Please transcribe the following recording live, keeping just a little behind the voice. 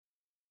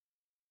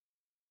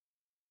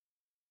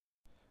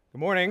Good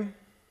morning.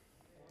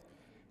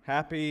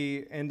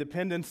 Happy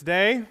Independence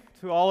Day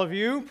to all of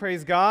you.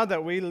 Praise God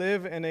that we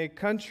live in a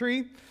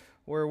country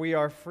where we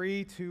are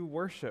free to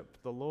worship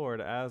the Lord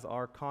as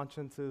our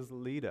consciences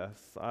lead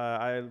us.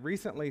 I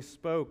recently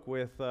spoke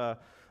with a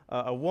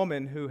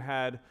woman who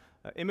had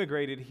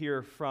immigrated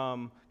here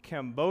from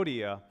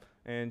Cambodia,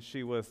 and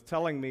she was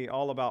telling me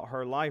all about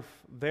her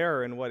life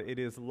there and what it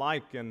is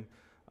like, and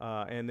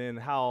then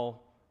how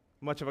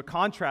much of a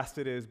contrast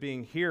it is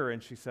being here.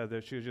 And she said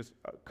that she was just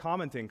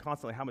commenting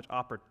constantly how much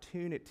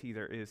opportunity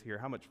there is here,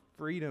 how much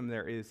freedom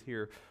there is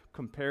here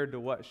compared to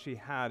what she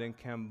had in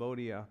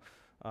Cambodia.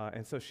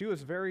 And so she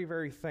was very,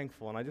 very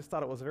thankful. And I just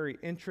thought it was a very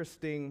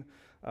interesting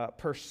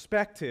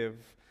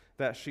perspective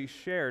that she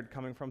shared,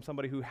 coming from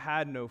somebody who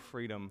had no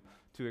freedom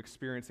to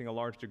experiencing a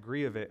large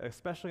degree of it,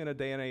 especially in a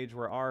day and age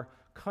where our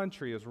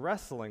country is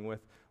wrestling with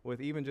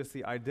even just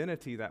the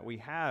identity that we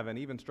have and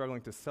even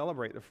struggling to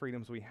celebrate the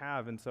freedoms we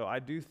have. And so I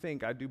do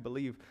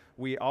believe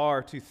we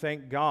are to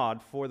thank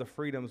God for the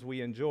freedoms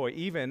we enjoy,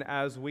 even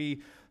as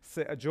we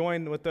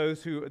join with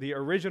those who, the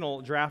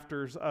original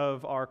drafters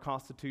of our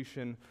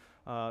Constitution,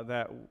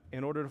 that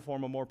in order to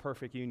form a more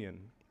perfect union,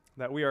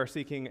 that we are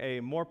seeking a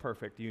more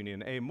perfect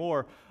union, a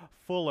more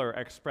fuller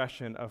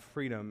expression of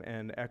freedom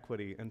and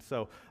equity. And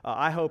so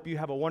I hope you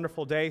have a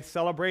wonderful day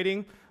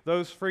celebrating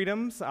those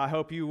freedoms. I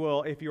hope you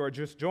will, if you are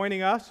just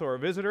joining us or a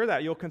visitor,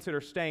 that you'll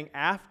consider staying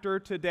after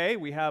today.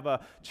 We have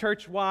a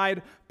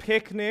church-wide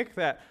picnic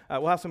that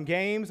we'll have some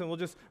games, and we'll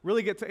just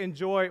really get to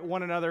enjoy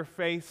one another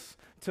face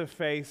to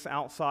face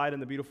outside in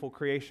the beautiful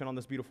creation on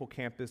this beautiful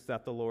campus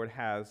that the Lord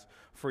has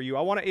for you.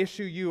 I want to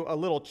issue you a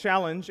little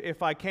challenge,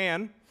 if I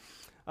can.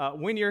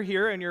 When you're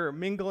here and you're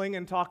mingling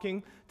and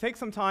talking, take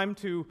some time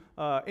to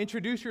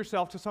introduce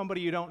yourself to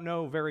somebody you don't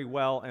know very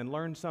well and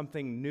learn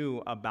something new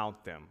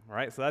about them,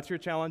 right? So that's your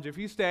challenge. If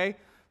you stay,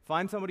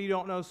 find somebody you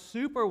don't know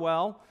super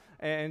well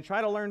and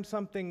try to learn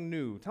something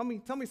new. Tell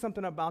me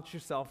something about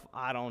yourself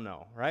I don't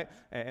know, right?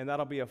 And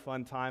that'll be a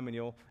fun time, and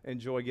you'll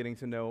enjoy getting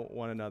to know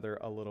one another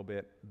a little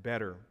bit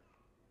better.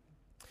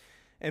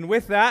 And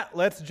with that,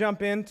 let's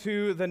jump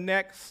into the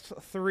next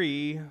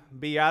three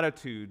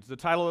Beatitudes. The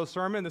title of the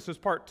sermon, this is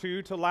part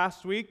 2 to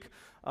last week.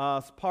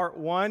 Part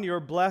 1, Your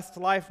Blessed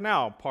Life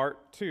Now.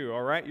 Part 2,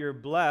 all right? Your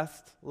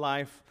Blessed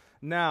Life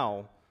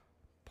Now.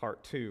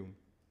 Part 2.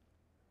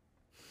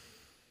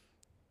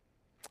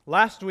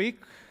 Last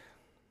week,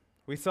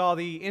 we saw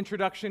the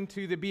introduction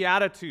to the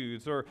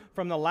Beatitudes, or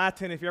from the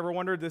Latin, if you ever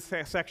wondered, this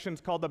section is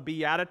called the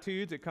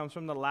Beatitudes. It comes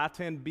from the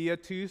Latin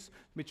beatus,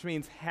 which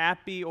means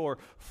happy or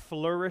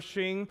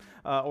flourishing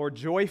or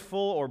joyful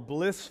or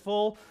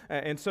blissful.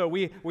 And so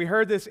we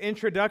heard this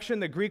introduction,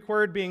 the Greek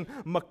word being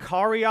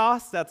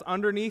makarios, that's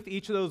underneath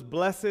each of those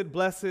blessed,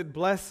 blessed,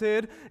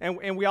 blessed.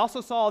 And we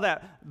also saw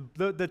that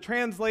the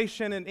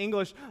translation in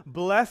English,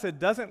 blessed,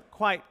 doesn't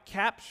quite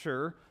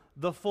capture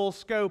the full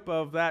scope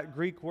of that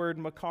Greek word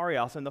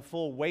makarios and the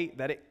full weight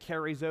that it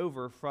carries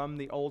over from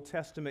the Old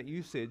Testament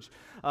usage.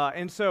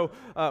 And so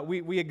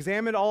we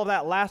examined all of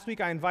that last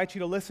week. I invite you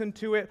to listen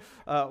to it.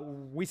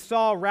 We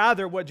saw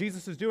rather what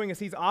Jesus is doing is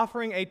he's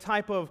offering a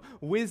type of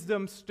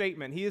wisdom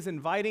statement. He is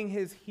inviting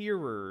his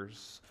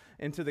hearers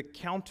into the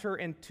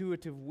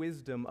counterintuitive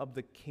wisdom of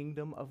the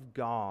kingdom of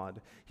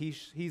God.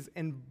 He's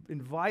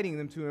inviting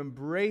them to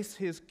embrace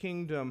his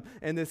kingdom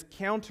and this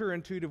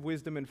counterintuitive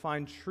wisdom and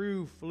find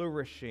true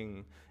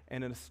flourishing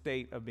and in a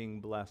state of being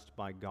blessed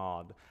by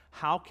God.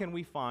 How can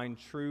we find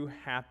true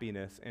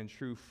happiness and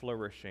true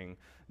flourishing?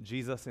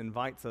 Jesus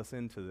invites us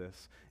into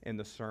this in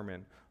the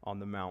Sermon on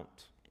the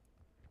Mount.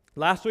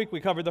 Last week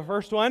we covered the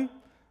first one,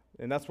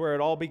 and that's where it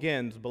all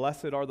begins.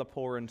 Blessed are the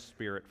poor in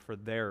spirit, for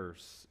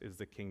theirs is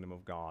the kingdom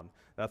of God.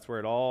 That's where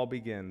it all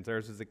begins.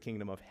 Theirs is the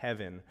kingdom of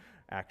heaven,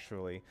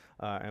 actually.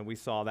 And we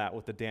saw that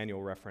with the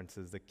Daniel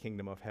references, the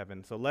kingdom of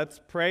heaven. So let's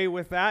pray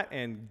with that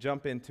and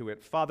jump into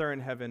it. Father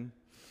in heaven,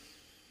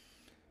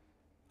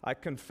 I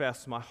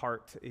confess my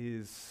heart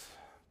is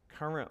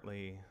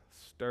currently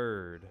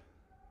stirred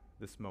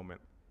this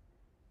moment.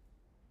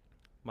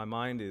 My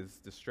mind is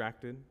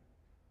distracted.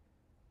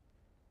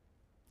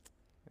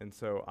 And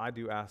so I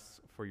do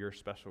ask for your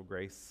special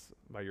grace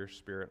by your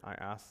Spirit. I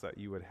ask that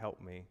you would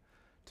help me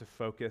to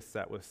focus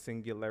that with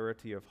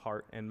singularity of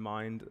heart and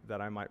mind,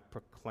 that I might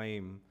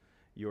proclaim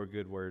your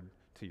good word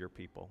to your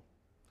people.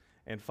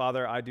 And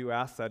Father, I do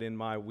ask that in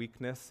my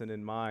weakness and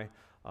in my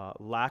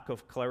lack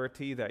of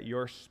clarity, that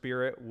your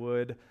Spirit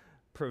would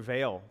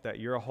prevail, that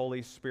your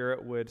Holy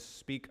Spirit would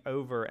speak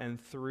over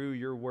and through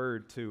your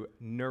word to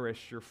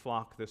nourish your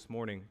flock this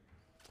morning.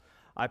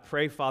 I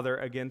pray, Father,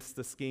 against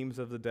the schemes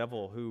of the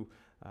devil who,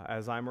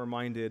 as I'm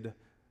reminded,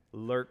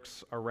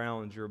 lurks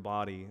around your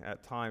body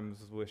at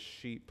times with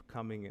sheep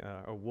coming,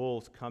 or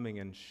wolves coming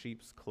in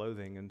sheep's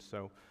clothing. And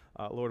so,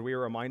 Lord, we are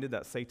reminded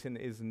that Satan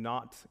is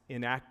not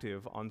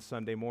inactive on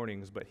Sunday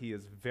mornings, but he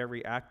is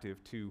very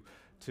active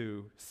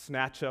to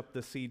snatch up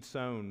the seed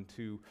sown,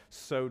 to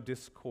sow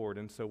discord.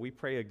 And so we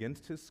pray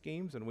against his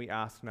schemes, and we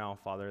ask now,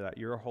 Father, that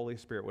your Holy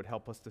Spirit would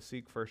help us to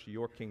seek first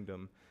your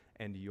kingdom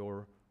and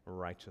your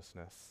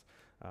righteousness.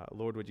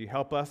 Lord, would you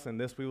help us? And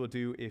this we will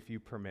do if you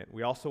permit.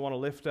 We also want to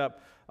lift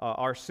up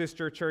our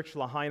sister church,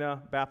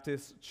 Lahaina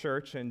Baptist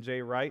Church, and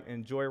Jay Wright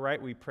and Joy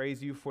Wright. We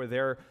praise you for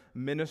their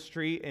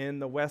ministry in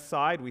the West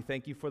Side. We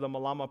thank you for the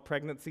Malama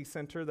Pregnancy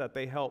Center that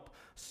they help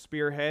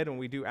spearhead, and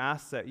we do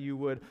ask that you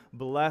would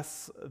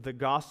bless the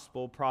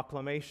gospel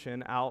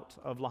proclamation out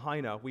of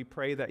Lahaina. We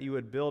pray that you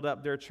would build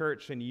up their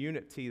church in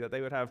unity, that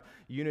they would have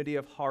unity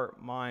of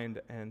heart,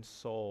 mind, and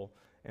soul,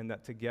 and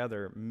that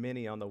together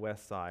many on the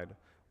West Side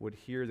would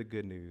hear the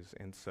good news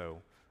and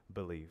so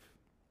believe.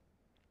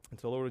 And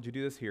so, Lord, would you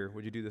do this here?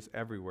 Would you do this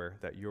everywhere,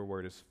 that your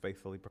word is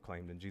faithfully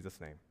proclaimed? In Jesus'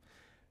 name,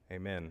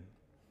 amen.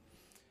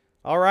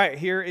 All right,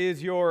 here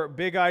is your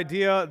big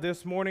idea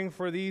this morning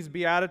for these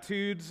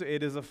Beatitudes.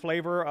 It is a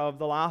flavor of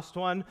the last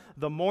one.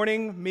 The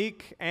mourning,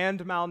 meek,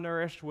 and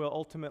malnourished will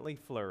ultimately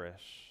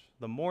flourish.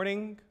 The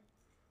mourning,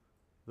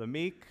 the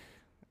meek,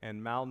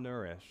 and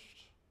malnourished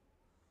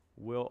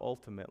will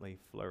ultimately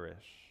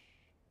flourish.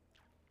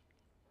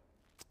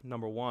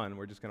 Number one,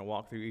 we're just going to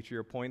walk through each of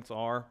your points,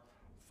 are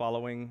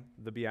following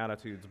the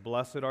Beatitudes.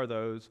 Blessed are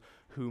those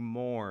who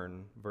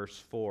mourn, verse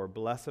 4.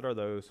 Blessed are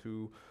those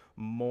who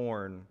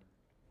mourn.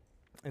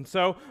 And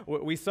so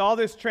we saw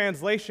this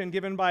translation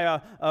given by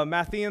a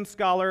Matthean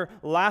scholar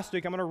last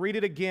week. I'm going to read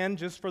it again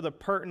just for the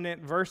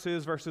pertinent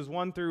verses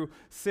 3 through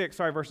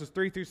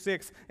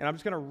 6, and I'm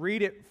just going to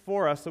read it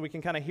for us so we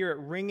can kind of hear it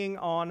ringing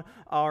on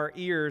our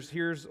ears.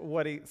 Here's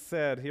what he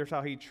said. Here's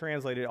how he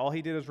translated it. All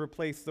he did is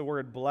replace the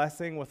word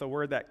blessing with a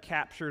word that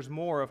captures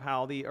more of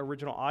how the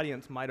original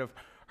audience might have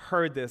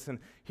heard this. And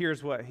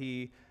here's what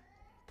he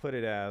put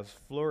it as.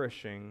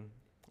 Flourishing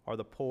are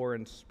the poor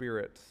in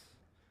spirit,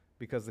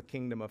 because the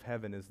kingdom of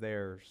heaven is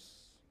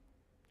theirs.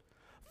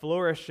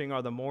 Flourishing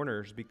are the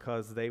mourners,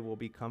 because they will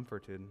be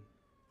comforted.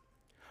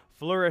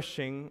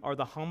 Flourishing are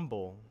the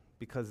humble,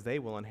 because they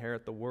will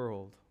inherit the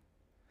world.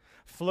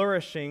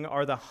 Flourishing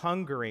are the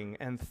hungering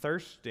and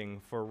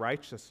thirsting for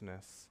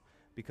righteousness,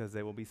 because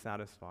they will be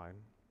satisfied.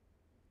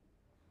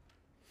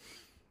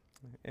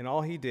 And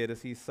all he did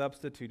is he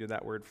substituted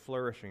that word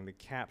flourishing to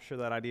capture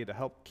that idea, to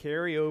help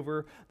carry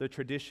over the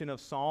tradition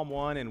of Psalm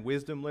 1 and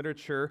wisdom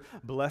literature.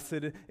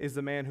 Blessed is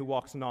the man who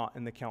walks not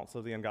in the counsel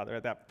of the ungodly.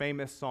 That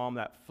famous psalm,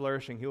 that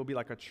flourishing, he will be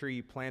like a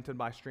tree planted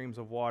by streams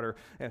of water.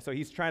 And so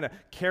he's trying to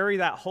carry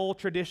that whole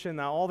tradition,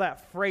 all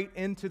that freight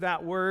into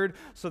that word,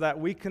 so that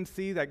we can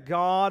see that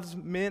God's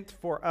meant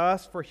for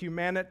us, for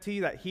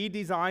humanity, that he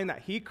designed,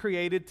 that he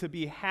created to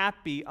be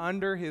happy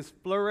under his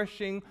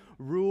flourishing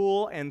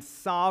rule and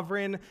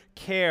sovereign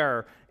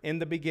care in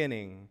the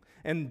beginning.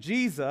 And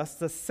Jesus,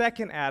 the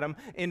second Adam,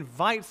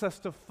 invites us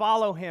to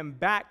follow him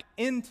back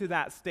into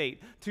that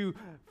state, to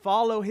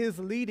follow his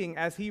leading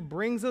as he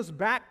brings us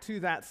back to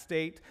that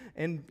state,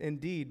 and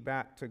indeed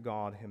back to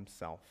God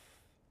himself.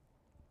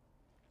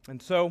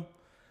 And so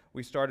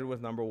we started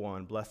with number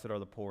one, blessed are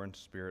the poor in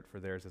spirit,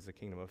 for theirs is the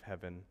kingdom of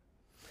heaven.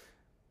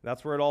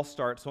 That's where it all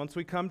starts. Once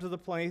we come to the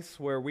place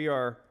where we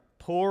are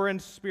poor in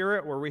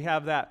spirit, where we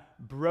have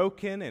that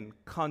broken and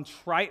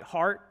contrite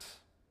heart,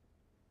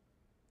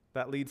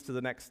 that leads to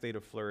the next state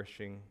of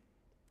flourishing.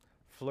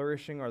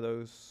 Flourishing are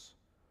those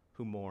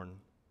who mourn.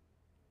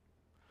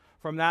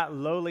 From that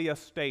lowly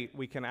estate,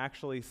 we can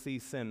actually see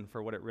sin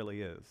for what it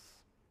really is.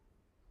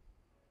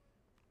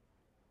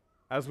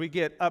 As we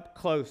get up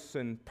close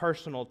and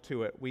personal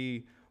to it,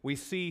 we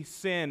see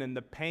sin and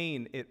the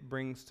pain it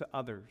brings to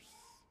others.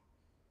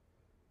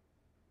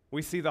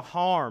 We see the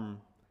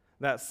harm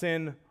that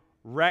sin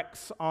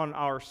wrecks on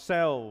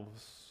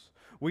ourselves.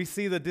 We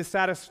see the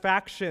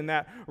dissatisfaction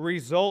that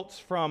results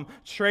from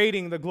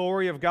trading the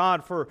glory of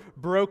God for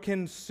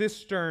broken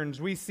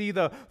cisterns. We see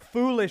the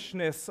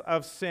foolishness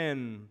of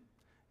sin.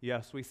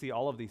 Yes, we see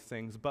all of these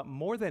things, but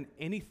more than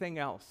anything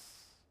else,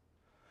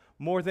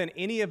 more than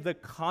any of the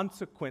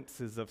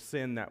consequences of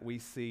sin that we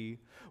see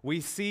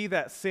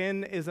that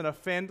sin is an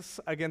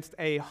offense against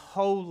a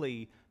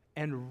holy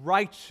and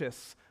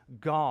righteous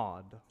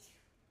God,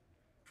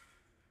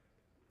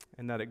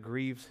 and that it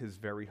grieves his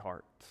very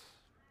heart.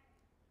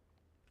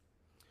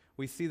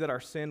 We see that our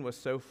sin was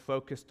so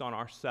focused on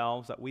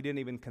ourselves that we didn't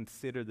even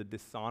consider the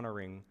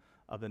dishonoring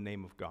of the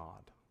name of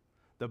God,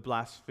 the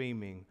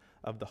blaspheming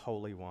of the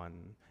Holy One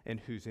in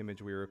whose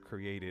image we were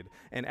created.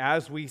 And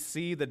as we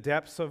see the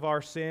depths of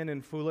our sin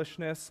and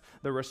foolishness,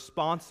 the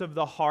response of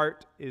the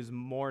heart is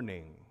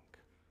mourning.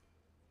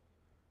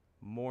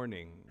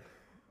 Mourning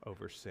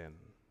over sin.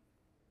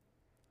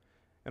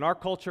 In our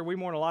culture, we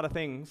mourn a lot of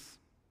things.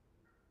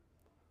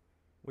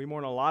 We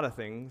mourn a lot of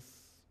things.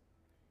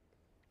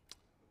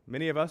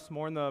 Many of us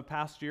mourn the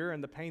past year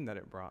and the pain that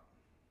it brought.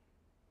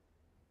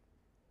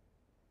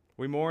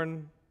 We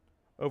mourn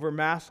over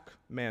mask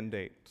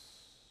mandates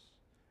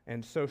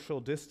and social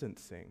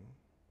distancing.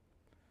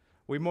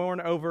 We mourn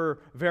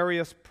over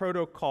various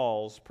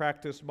protocols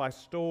practiced by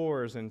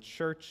stores and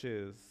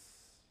churches.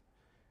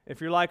 If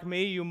you're like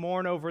me, you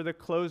mourn over the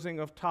closing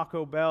of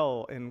Taco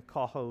Bell in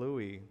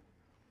Kahului.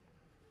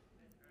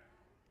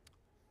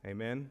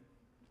 Amen?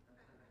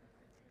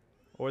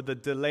 Or the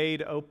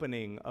delayed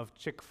opening of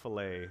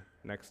Chick-fil-A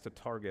next to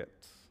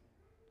Target.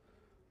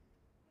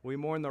 We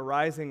mourn the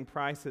rising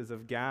prices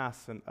of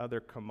gas and other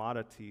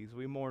commodities.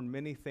 We mourn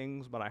many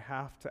things, but I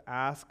have to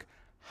ask,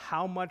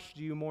 how much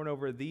do you mourn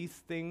over these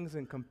things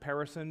in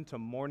comparison to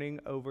mourning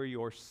over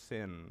your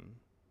sin?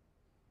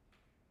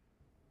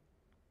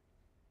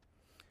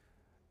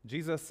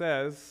 Jesus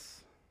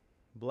says,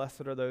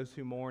 "Blessed are those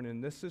who mourn,"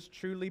 and this is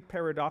truly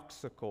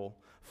paradoxical.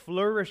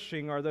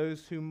 Flourishing are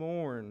those who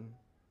mourn,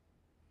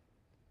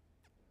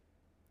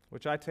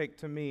 which I take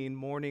to mean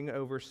mourning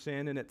over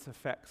sin and its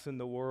effects in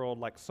the world.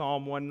 Like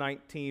Psalm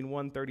 119,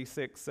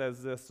 136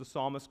 says this, the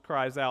psalmist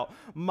cries out,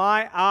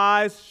 "My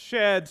eyes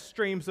shed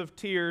streams of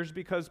tears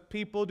because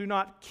people do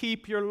not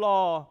keep your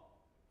law."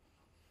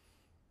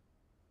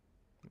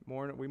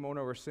 We mourn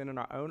over sin in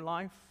our own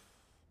life,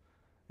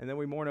 and then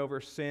we mourn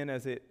over sin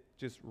as it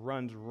just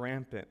runs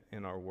rampant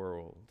in our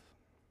world.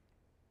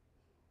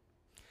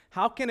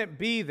 How can it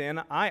be then,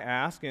 I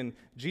ask, and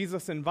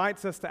Jesus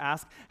invites us to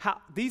ask,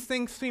 how these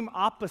things seem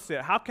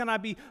opposite. How can I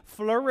be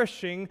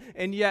flourishing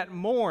and yet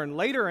mourn?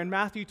 Later in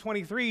Matthew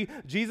 23,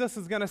 Jesus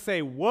is going to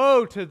say,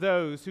 "Woe to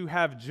those who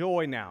have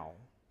joy now.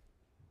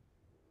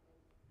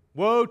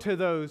 Woe to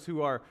those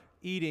who are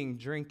eating,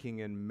 drinking,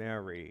 and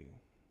merry."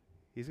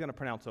 He's going to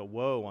pronounce a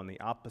woe on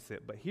the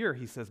opposite. But here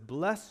he says,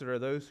 "Blessed are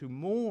those who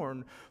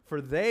mourn,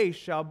 for they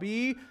shall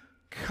be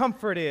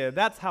comforted."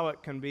 That's how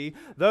it can be.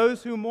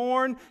 Those who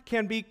mourn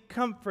can be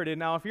comforted.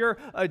 Now, if you're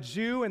a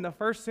Jew in the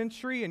first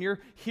century and you're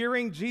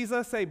hearing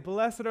Jesus say,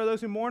 "Blessed are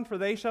those who mourn, for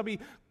they shall be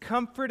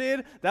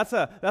comforted," that's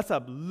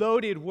a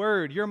loaded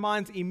word. Your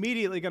mind's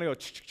immediately going to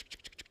go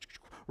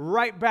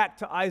right back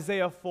to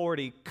Isaiah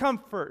 40.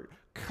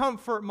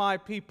 Comfort my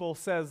people,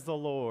 says the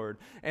Lord.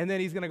 And then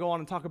he's going to go on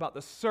and talk about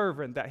the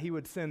servant that he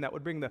would send that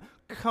would bring the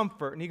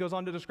comfort. And he goes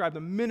on to describe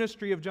the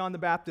ministry of John the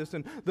Baptist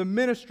and the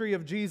ministry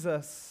of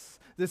Jesus,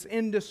 this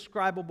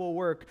indescribable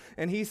work.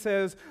 And he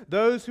says,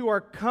 those who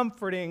are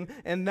comforting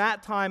in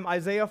that time,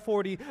 Isaiah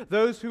 40,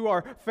 those who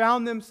are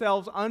found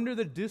themselves under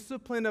the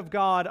discipline of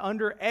God,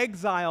 under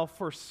exile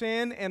for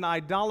sin and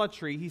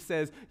idolatry, he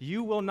says,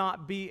 you will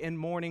not be in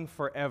mourning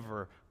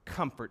forever.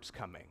 Comfort's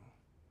coming.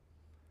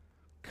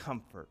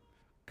 Comfort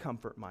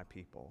my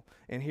people.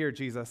 And here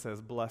Jesus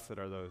says, blessed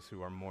are those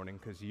who are mourning,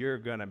 because you're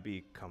going to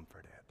be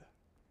comforted.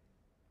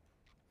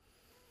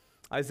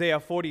 Isaiah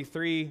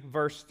 43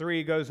 verse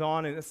 3 goes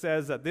on, and it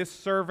says that this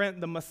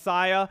servant, the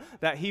Messiah,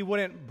 that he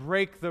wouldn't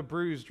break the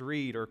bruised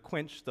reed or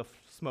quench the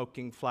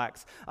smoking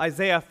flax.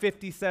 Isaiah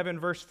 57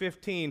 verse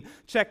 15,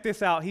 check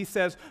this out. He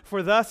says,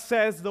 "For thus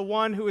says the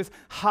one who is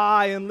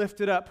high and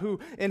lifted up, who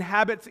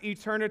inhabits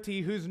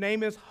eternity, whose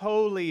name is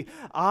holy.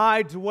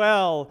 I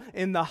dwell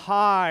in the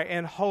high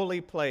and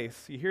holy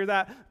place." You hear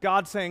that?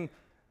 God saying,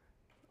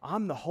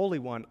 I'm the Holy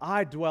One.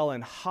 I dwell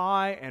in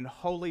high and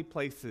holy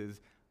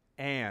places,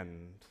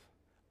 and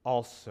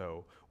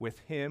also with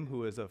him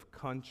who is of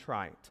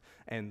contrite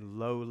and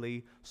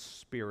lowly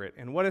spirit.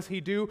 And what does he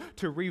do?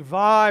 To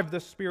revive the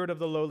spirit of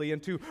the lowly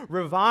and to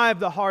revive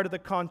the heart of the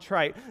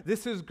contrite.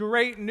 This is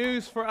great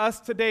news for us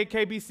today,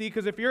 KBC,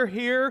 because if you're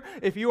here,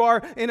 if you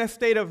are in a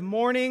state of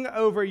mourning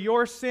over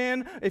your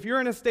sin, if you're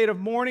in a state of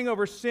mourning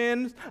over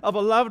sins of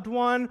a loved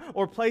one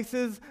or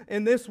places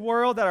in this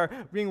world that are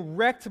being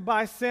wrecked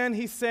by sin,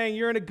 he's saying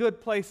you're in a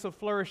good place of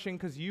flourishing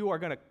because you are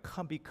going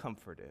to be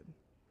comforted.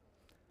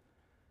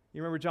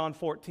 You remember John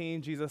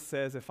 14, Jesus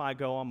says, if I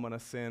go, I'm going to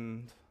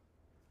send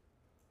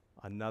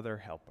another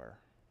helper.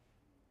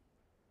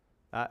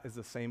 That is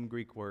the same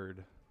Greek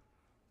word,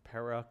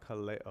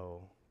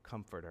 parakaleo,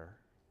 comforter.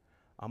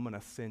 I'm going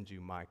to send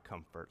you my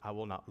comfort. I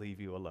will not leave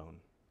you alone.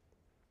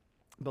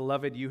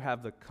 Beloved, you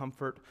have the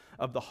comfort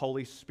of the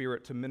Holy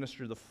Spirit to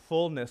minister the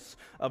fullness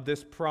of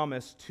this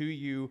promise to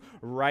you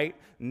right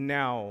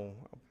now.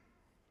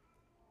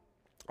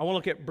 I want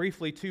to look at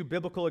briefly two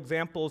biblical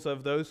examples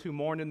of those who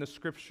mourn in the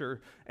Scripture,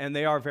 and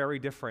they are very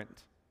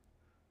different.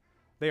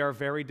 They are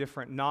very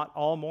different. Not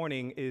all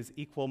mourning is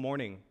equal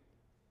mourning.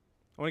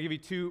 I want to give you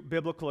two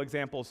biblical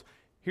examples.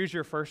 Here's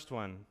your first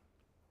one,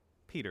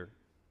 Peter.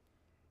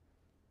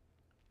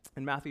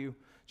 In Matthew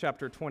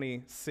chapter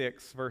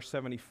 26, verse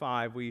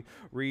 75, we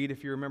read,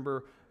 if you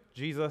remember,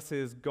 Jesus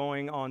is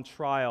going on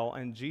trial,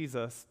 and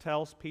Jesus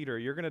tells Peter,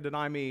 you're going to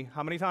deny me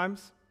how many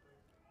times?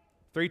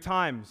 3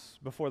 times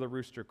before the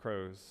rooster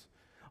crows.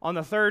 On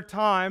the third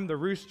time, the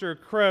rooster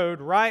crowed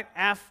right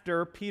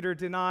after Peter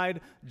denied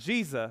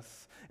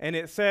Jesus. And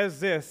it says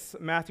this,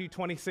 Matthew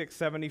 26,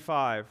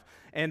 75.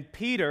 And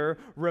Peter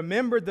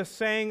remembered the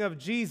saying of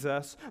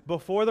Jesus,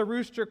 before the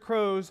rooster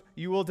crows,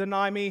 you will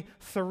deny me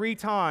 3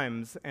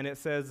 times. And it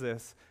says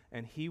this,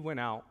 and he went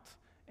out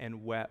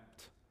and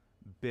wept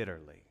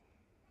bitterly.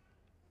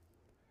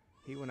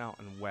 He went out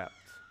and wept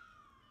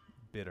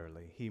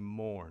bitterly. He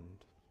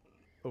mourned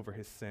over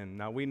his sin.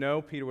 Now we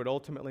know Peter would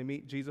ultimately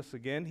meet Jesus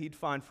again. He'd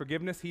find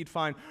forgiveness. He'd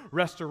find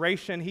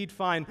restoration. He'd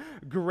find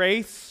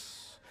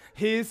grace.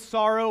 His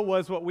sorrow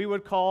was what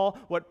Paul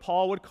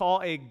would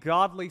call a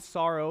godly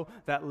sorrow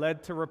that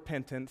led to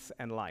repentance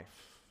and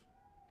life.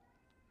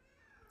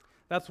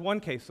 That's one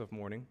case of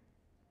mourning.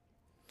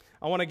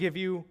 I want to give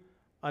you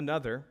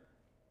another.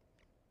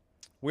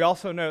 We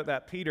also note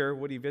that Peter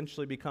would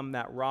eventually become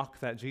that rock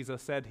that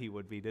Jesus said he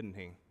would be, didn't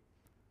he?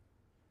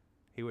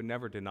 He would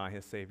never deny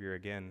his Savior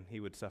again. He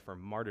would suffer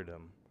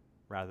martyrdom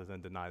rather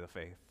than deny the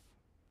faith.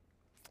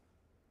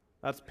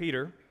 That's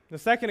Peter. The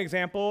second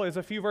example is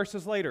a few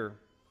verses later,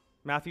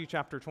 Matthew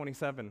chapter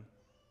 27.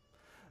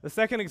 The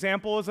second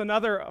example is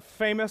another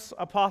famous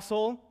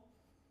apostle,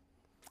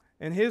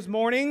 and his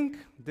mourning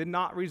did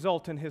not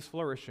result in his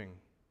flourishing.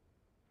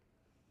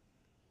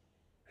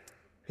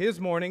 His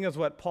mourning is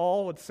what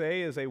Paul would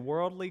say is a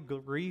worldly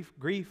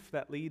grief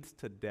that leads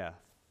to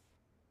death,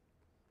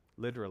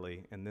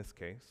 literally in this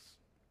case.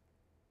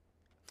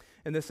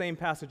 In the same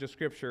passage of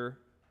Scripture,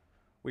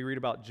 we read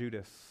about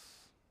Judas.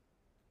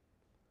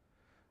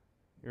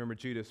 You remember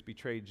Judas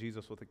betrayed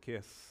Jesus with a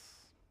kiss.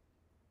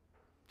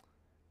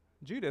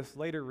 Judas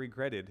later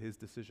regretted his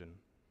decision.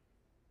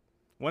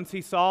 Once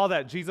he saw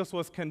that Jesus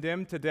was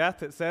condemned to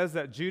death, it says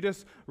that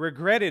Judas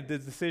regretted the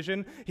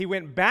decision. He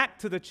went back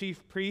to the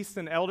chief priests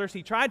and elders.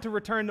 He tried to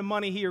return the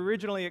money he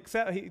originally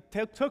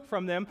took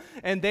from them,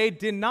 and they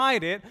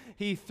denied it.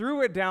 He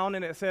threw it down,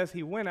 and it says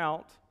he went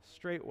out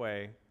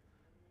straightway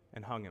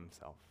and hung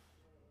himself.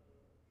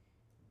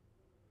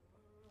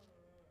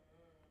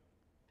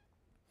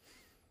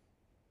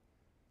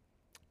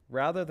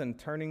 Rather than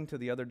turning to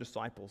the other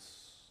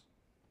disciples,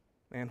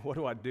 man,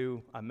 what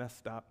do? I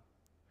messed up.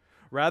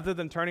 Rather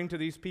than turning to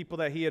these people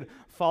that he had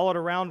followed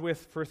around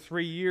with for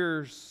 3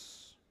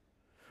 years,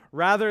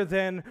 rather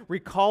than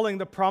recalling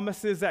the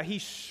promises that he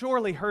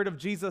surely heard of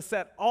Jesus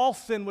that all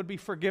sin would be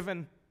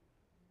forgiven,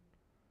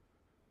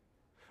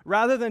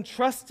 rather than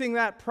trusting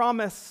that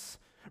promise,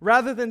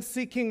 rather than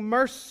seeking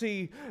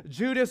mercy,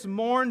 Judas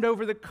mourned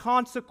over the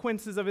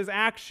consequences of his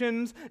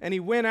actions, and he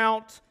went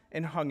out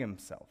and hung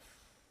himself.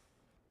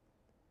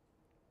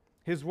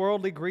 His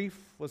worldly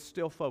grief was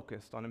still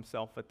focused on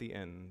himself at the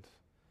end,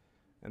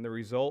 and the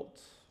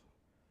result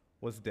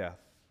was death.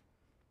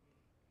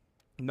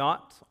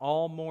 Not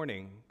all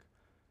mourning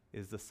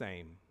is the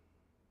same,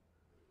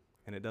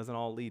 and it doesn't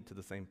all lead to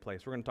the same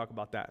place. We're going to talk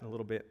about that in a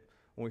little bit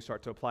when we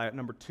start to apply it.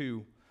 Number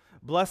 2,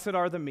 blessed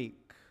are the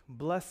meek.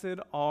 Blessed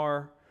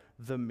are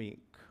the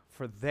meek,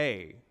 for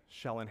they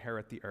shall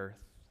inherit the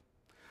earth.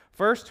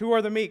 First, who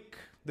are the meek?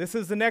 This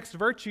is the next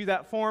virtue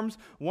that forms.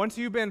 Once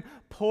you've been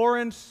poor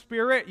in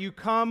spirit, you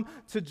come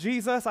to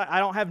Jesus. I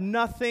don't have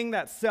nothing,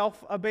 that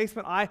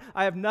self-abasement. I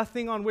have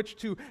nothing on which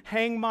to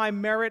hang my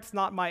merits,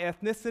 not my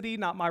ethnicity,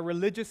 not my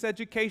religious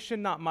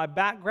education, not my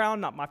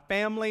background, not my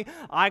family.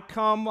 I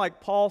come,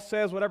 like Paul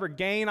says, whatever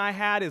gain I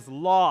had is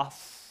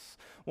loss.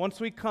 Once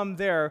we come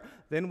there,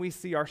 then we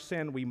see our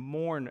sin. We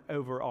mourn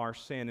over our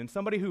sin. And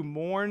somebody who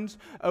mourns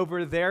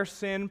over their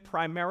sin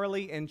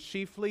primarily and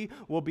chiefly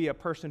will be a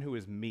person who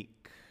is meek.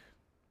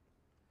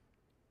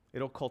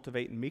 It'll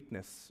cultivate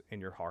meekness in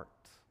your heart.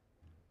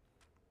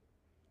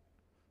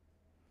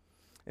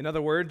 In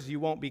other words, you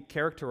won't be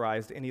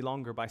characterized any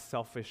longer by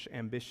selfish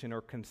ambition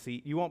or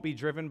conceit. You won't be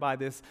driven by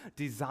this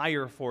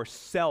desire for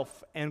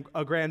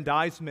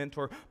self-aggrandizement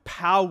or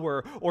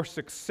power or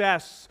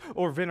success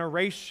or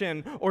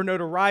veneration or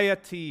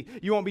notoriety.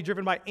 You won't be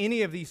driven by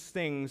any of these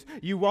things.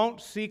 You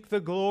won't seek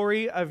the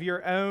glory of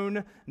your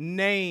own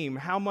name.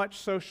 How much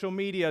social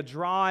media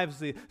drives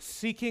the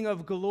seeking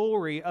of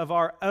glory of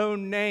our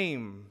own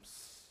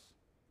names.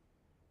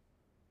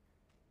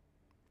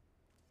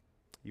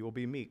 You will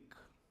be meek.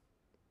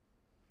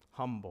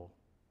 Humble,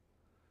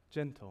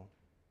 gentle.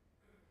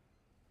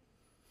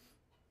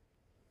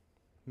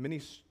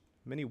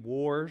 Many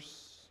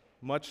wars,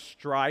 much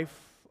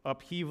strife,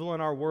 upheaval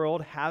in our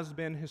world has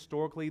been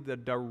historically the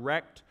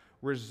direct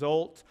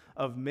result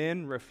of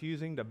men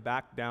refusing to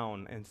back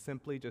down and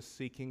simply just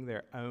seeking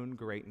their own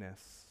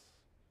greatness,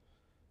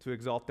 to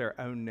exalt their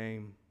own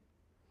name.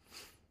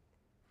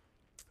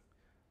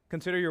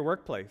 Consider your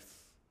workplace.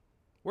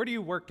 Where do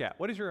you work at?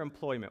 What is your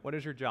employment? What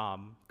is your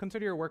job?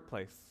 Consider your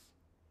workplace.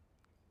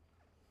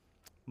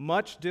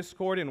 Much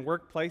discord in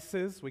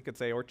workplaces, we could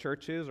say, or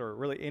churches, or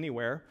really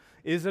anywhere,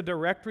 is a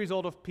direct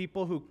result of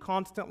people who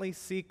constantly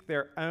seek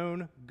their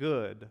own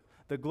good,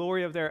 the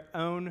glory of their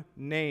own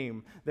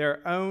name,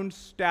 their own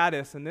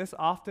status. And this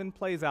often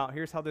plays out.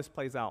 Here's how this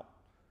plays out.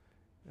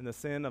 In the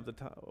sins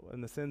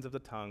of the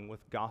tongue,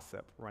 with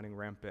gossip running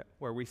rampant,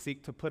 where we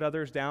seek to put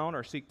others down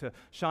or seek to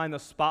shine the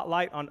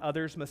spotlight on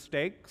others'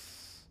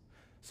 mistakes,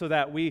 so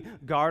that we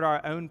guard our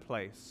own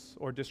place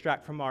or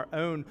distract from our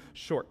own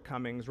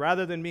shortcomings.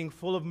 Rather than being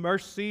full of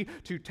mercy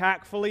to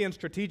tactfully and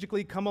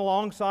strategically come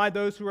alongside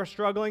those who are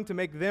struggling to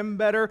make them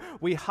better,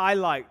 we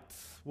highlight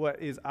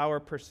what is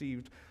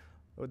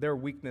their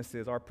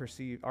weaknesses, our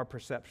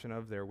perception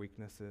of their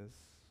weaknesses.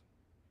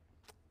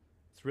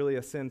 It's really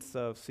a sense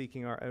of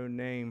seeking our own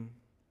name.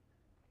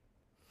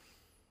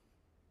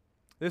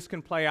 This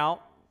can play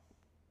out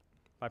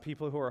by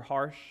people who are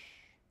harsh,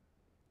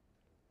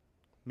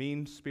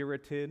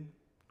 mean-spirited,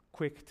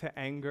 quick to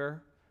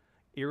anger,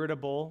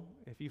 irritable.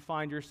 If you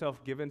find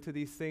yourself given to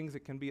these things,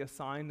 it can be a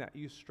sign that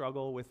you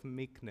struggle with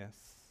meekness.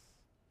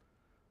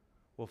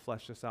 We'll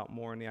flesh this out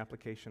more in the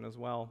application as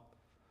well.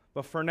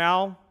 But for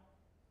now,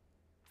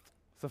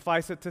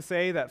 Suffice it to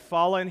say that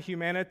fallen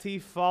humanity,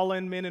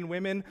 fallen men and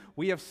women,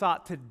 we have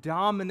sought to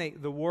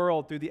dominate the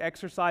world through the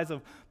exercise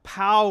of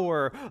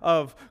power,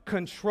 of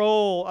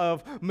control,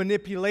 of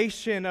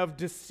manipulation, of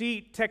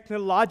deceit,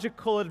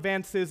 technological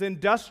advances,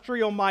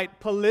 industrial might,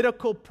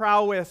 political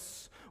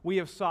prowess. We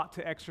have sought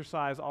to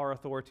exercise our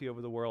authority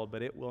over the world,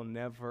 but it will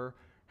never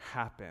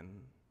happen.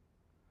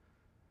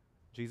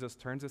 Jesus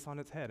turns this on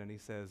its head and he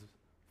says,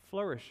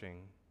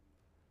 flourishing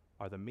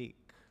are the meek.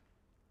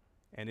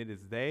 And it is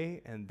they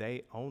and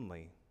they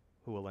only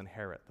who will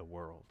inherit the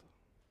world.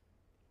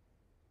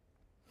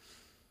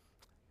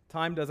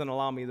 Time doesn't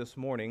allow me this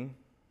morning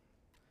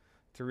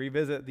to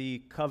revisit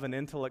the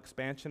covenantal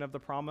expansion of the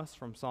promise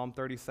from Psalm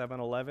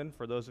 37:11.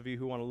 For those of you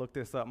who want to look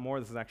this up more,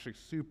 this is actually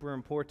super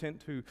important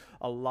to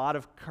a lot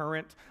of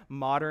current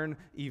modern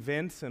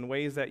events and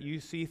ways that you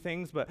see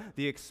things. But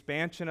the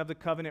expansion of the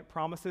covenant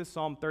promises,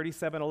 Psalm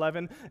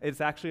 37:11,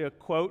 it's actually a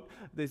quote.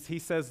 He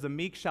says, "The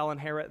meek shall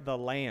inherit the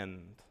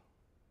land."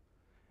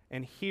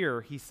 And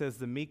here he says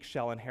the meek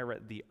shall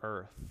inherit the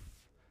earth.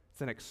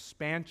 It's an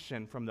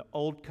expansion from the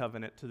old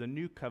covenant to the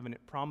new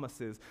covenant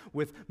promises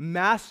with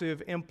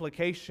massive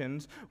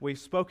implications. We've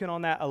spoken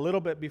on that a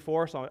little bit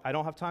before, so I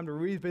don't have time to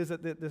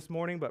revisit it this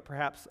morning, but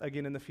perhaps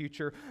again in the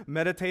future.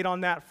 Meditate on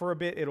that for a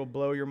bit. It'll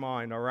blow your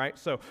mind, all right?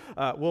 So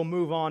we'll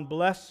move on.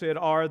 Blessed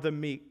are the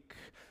meek.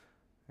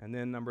 And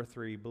then number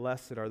 3,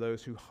 blessed are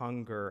those who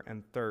hunger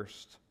and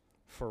thirst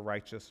for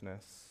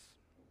righteousness.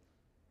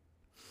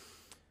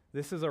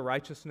 This is a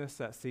righteousness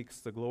that seeks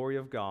the glory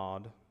of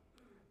God,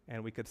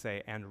 and we could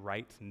say, and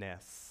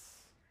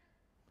rightness.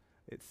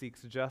 It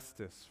seeks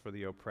justice for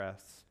the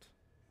oppressed.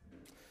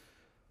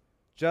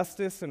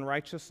 Justice and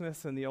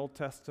righteousness in the Old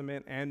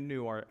Testament and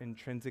New are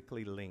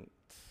intrinsically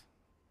linked.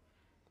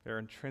 They're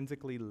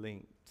intrinsically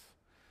linked.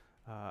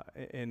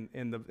 In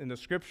the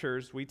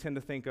scriptures, we tend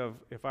to think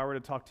of, if I were to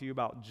talk to you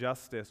about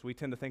justice, we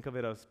tend to think of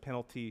it as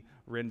penalty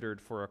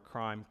rendered for a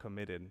crime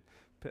committed.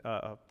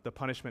 The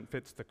punishment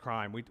fits the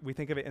crime. We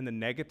think of it in the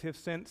negative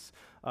sense,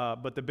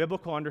 but the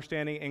biblical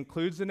understanding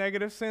includes the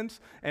negative sense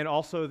and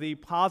also the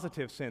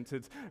positive sense.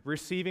 It's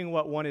receiving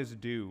what one is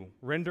due,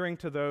 rendering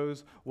to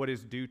those what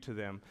is due to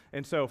them.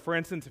 And so, for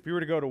instance, if you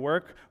were to go to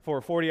work for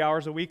 40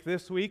 hours a week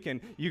this week,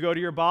 and you go to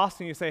your boss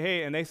and you say,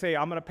 hey, and they say,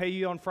 I'm going to pay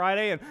you on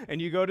Friday,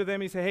 and you go to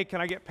them and you say, hey, can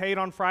I get paid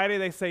on Friday?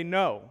 They say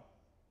no.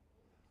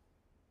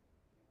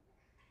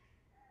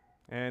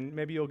 And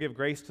maybe you'll give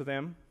grace to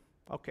them.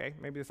 Okay,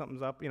 maybe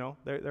something's up,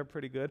 they're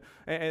pretty good.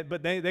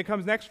 But then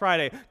comes next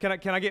Friday. Can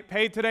I get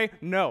paid today?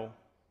 No.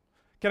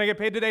 Can I get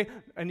paid today?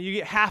 And you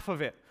get half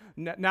of it.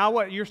 Now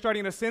what you're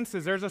starting to sense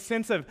is there's a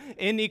sense of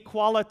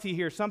inequality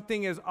here.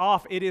 Something is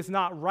off. It is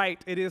not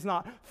right. It is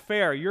not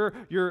fair. Your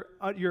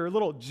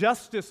little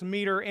justice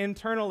meter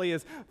internally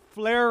is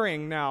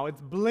flaring now.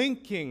 It's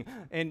blinking,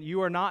 and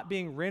you are not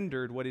being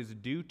rendered what is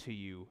due to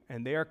you,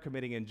 and they are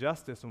committing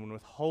injustice and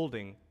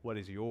withholding what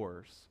is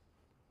yours.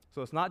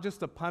 So it's not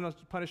just a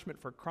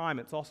punishment for crime,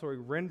 it's also a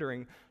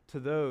rendering to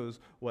those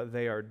what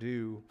they are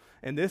due.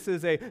 And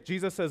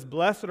Jesus says,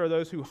 blessed are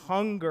those who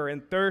hunger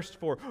and thirst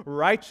for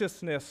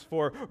righteousness,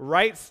 for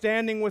right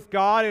standing with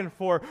God, and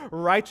for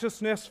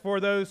righteousness for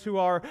those who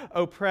are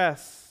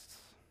oppressed.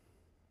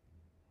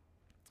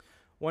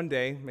 One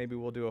day, maybe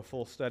we'll do a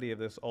full study of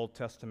this Old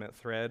Testament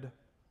thread.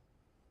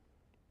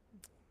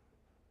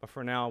 But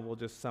for now, we'll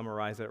just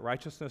summarize it.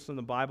 Righteousness in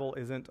the Bible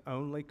isn't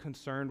only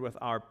concerned with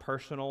our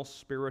personal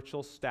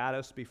spiritual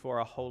status before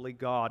a holy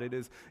God. It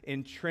is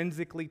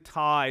intrinsically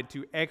tied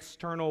to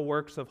external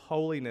works of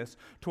holiness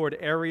toward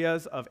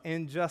areas of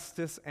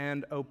injustice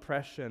and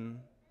oppression.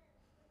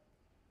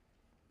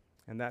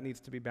 And that needs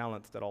to be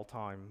balanced at all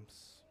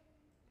times,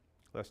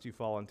 lest you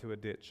fall into a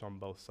ditch on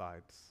both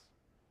sides.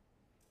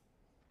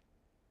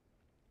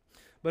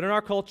 But in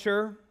our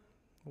culture,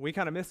 we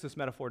kind of miss this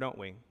metaphor, don't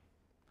we?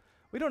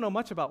 We don't know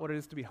much about what it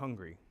is to be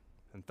hungry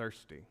and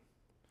thirsty.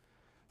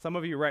 Some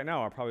of you right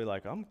now are probably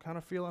like, I'm kind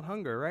of feeling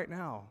hunger right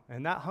now.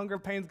 And that hunger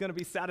pain is going to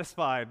be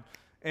satisfied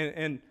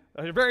in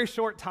a very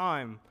short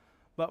time.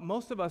 But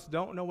most of us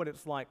don't know what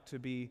it's like to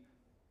be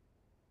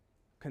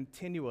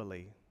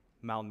continually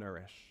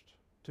malnourished,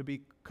 to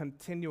be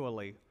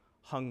continually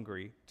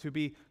hungry, to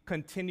be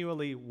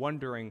continually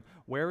wondering,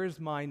 where is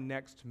my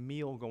next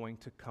meal going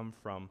to come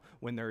from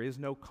when there is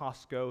no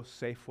Costco,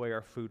 Safeway,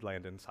 or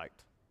Foodland in sight?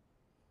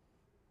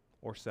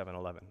 Or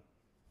 7-Eleven.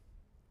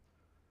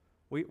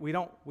 We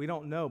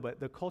don't know, but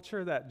the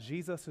culture that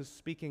Jesus is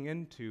speaking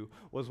into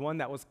was one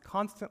that was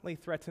constantly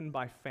threatened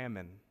by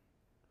famine,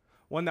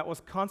 one that was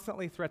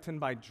constantly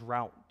threatened by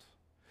drought.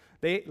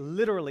 They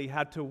literally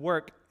had to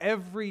work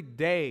every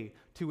day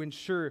to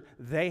ensure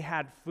they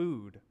had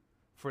food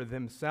for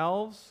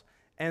themselves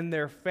and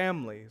their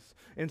families.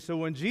 And so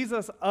when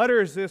Jesus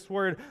utters this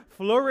word,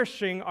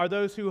 flourishing are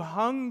those who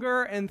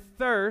hunger and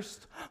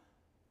thirst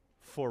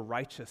for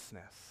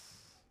righteousness,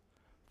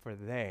 for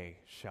they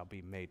shall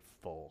be made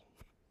full.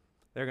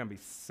 They're going to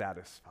be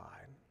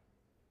satisfied.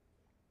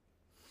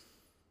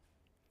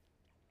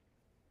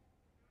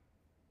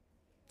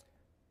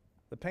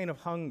 The pain of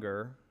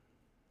hunger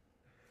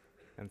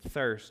and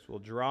thirst will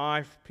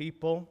drive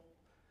people,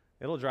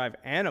 it'll drive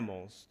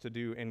animals to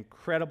do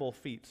incredible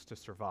feats to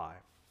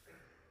survive.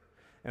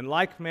 In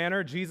like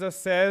manner, Jesus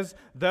says,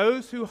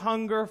 those who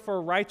hunger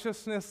for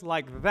righteousness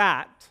like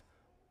that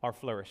are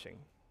flourishing.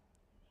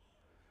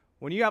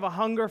 When you have a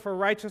hunger for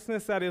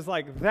righteousness that is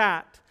like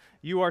that,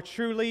 you are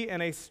truly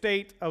in a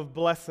state of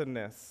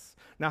blessedness.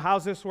 Now,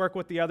 how's this work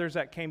with the others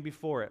that came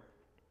before it?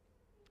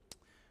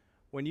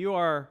 When you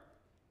are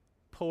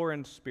poor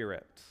in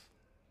spirit,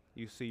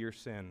 you see your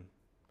sin.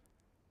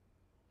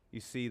 You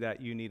see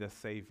that you need a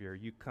Savior.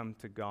 You come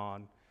to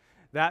God.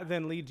 That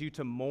then leads you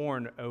to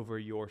mourn over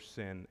your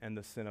sin and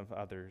the sin of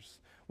others,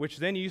 which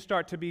then you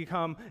start to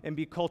become and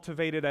be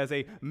cultivated as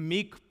a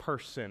meek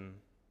person.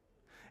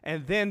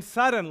 And then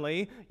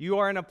suddenly you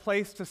are in a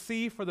place to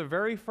see for the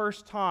very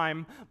first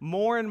time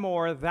more and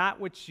more that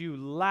which you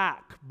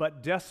lack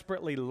but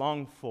desperately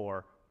long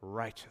for,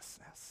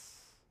 righteousness.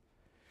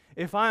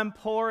 If I am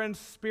poor in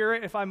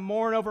spirit, if I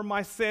mourn over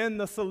my sin,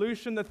 the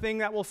solution, the thing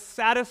that will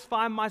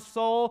satisfy my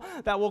soul,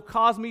 that will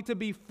cause me to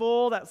be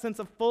full, that sense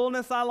of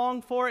fullness I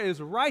long for,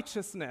 is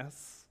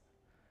righteousness.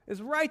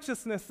 Is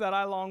righteousness that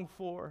I long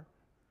for.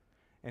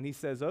 And he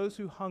says, those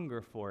who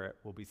hunger for it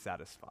will be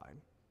satisfied.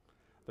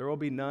 There will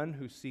be none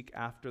who seek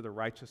after the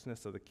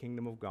righteousness of the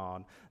kingdom of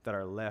God that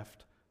are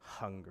left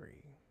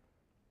hungry.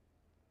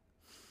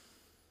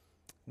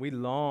 We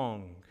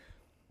long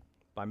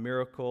by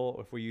miracle,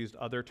 if we used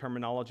other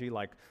terminology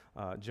like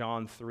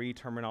John 3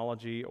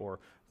 terminology or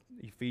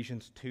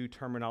Ephesians 2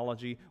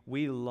 terminology,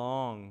 we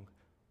long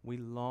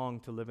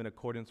to live in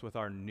accordance with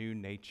our new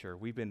nature.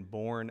 We've been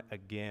born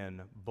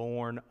again,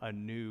 born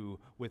anew,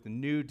 with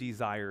new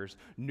desires,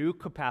 new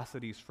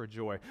capacities for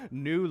joy,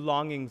 new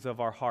longings of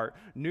our heart,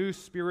 new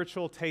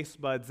spiritual taste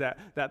buds that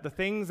the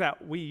things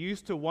that we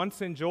used to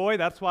once enjoy.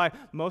 That's why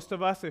most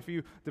of us,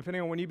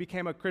 depending on when you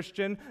became a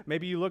Christian,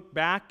 maybe you look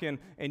back and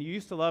you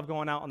used to love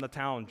going out on the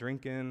town,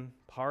 drinking,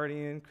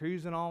 partying,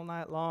 cruising all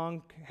night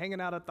long,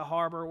 hanging out at the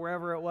harbor,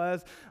 wherever it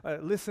was,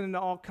 listening to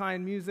all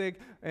kind of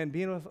music, and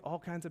being with all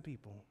kinds of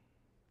people.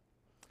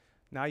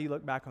 Now you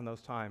look back on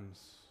those times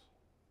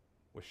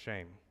with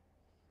shame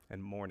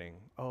and mourning.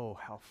 Oh,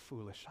 how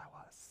foolish I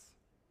was.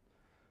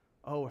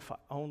 Oh, if I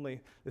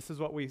only,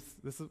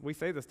 we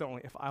say this, don't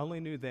we? If I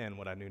only knew then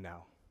what I knew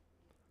now.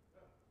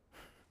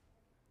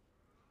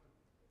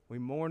 We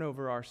mourn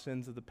over our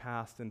sins of the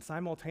past, and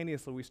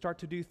simultaneously we start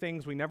to do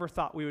things we never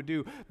thought we would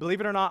do.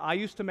 Believe it or not, I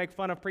used to make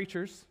fun of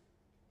preachers.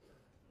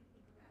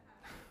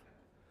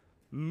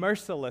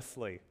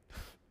 Mercilessly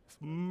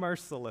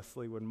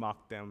would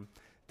mock them.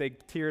 They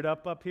teared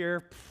up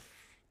here,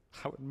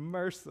 I would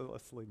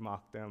mercilessly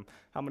mock them.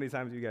 How many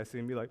times have you guys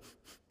seen me like,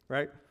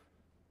 right?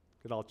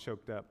 Get all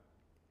choked up.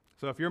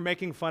 So if you're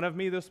making fun of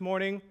me this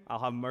morning, I'll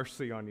have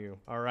mercy on you,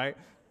 all right?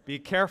 Be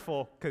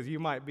careful, because you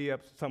might be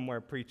up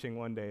somewhere preaching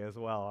one day as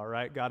well, all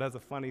right? God has a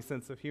funny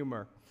sense of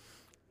humor,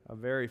 a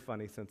very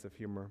funny sense of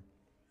humor.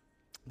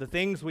 The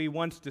things we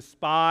once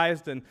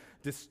despised and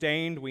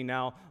disdained, we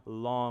now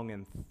long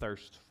and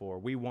thirst for.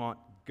 We want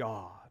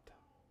God.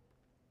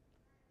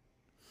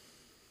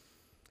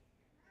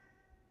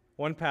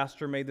 One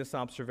pastor made this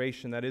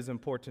observation that is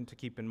important to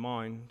keep in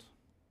mind.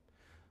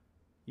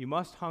 You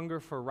must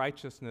hunger for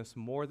righteousness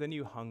more than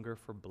you hunger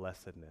for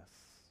blessedness.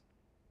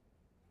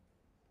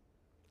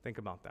 Think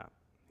about that.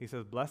 He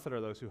says, blessed are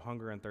those who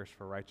hunger and thirst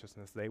for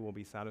righteousness. They will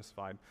be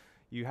satisfied.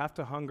 You have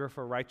to hunger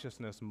for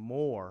righteousness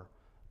more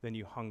than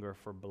you hunger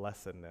for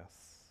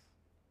blessedness.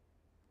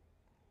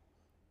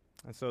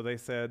 And so they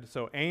said,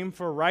 so aim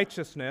for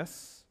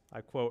righteousness.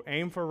 I quote,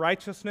 aim for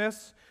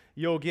righteousness,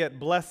 you'll get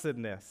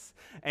blessedness.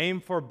 Aim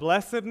for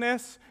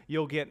blessedness,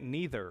 you'll get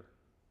neither.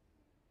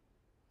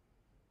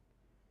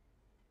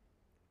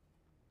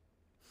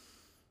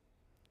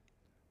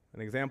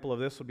 An example of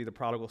this would be the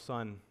prodigal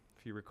son,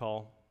 if you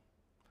recall.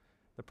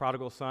 The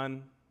prodigal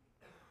son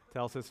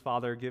tells his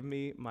father, give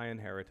me my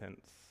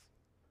inheritance.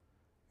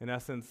 In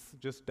essence,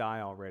 just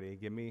die already.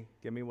 Give me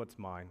what's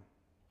mine.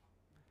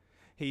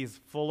 He's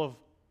full of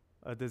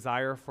a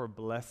desire for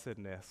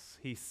blessedness.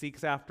 He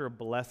seeks after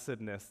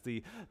blessedness,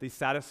 the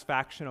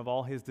satisfaction of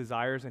all his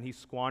desires, and he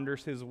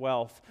squanders his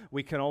wealth.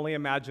 We can only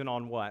imagine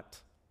on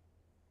what?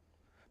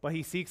 But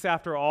he seeks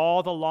after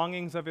all the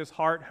longings of his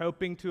heart,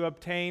 hoping to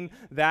obtain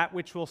that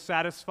which will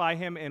satisfy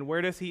him. And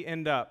where does he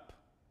end up?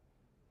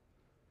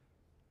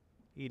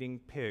 Eating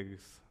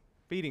pigs,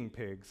 feeding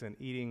pigs, and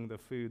eating the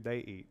food they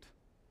eat.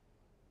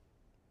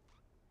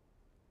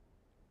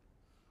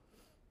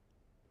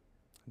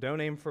 Don't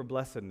aim for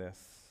blessedness,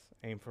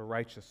 aim for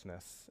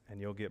righteousness,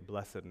 and you'll get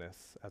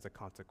blessedness as a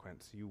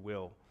consequence. You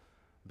will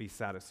be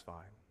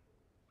satisfied.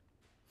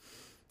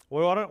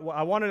 Well,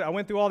 I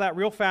went through all that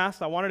real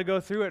fast. I wanted to go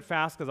through it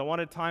fast because I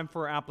wanted time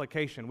for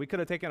application. We could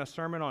have taken a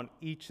sermon on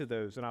each of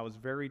those, and I was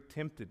very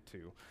tempted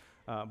to.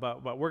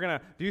 But we're going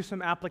to do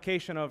some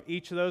application of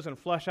each of those and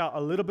flesh out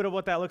a little bit of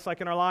what that looks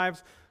like in our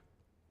lives,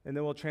 and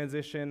then we'll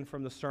transition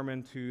from the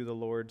sermon to the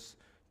Lord's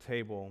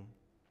table.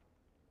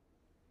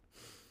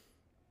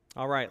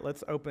 All right,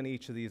 let's open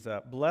each of these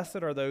up.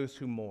 Blessed are those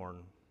who mourn,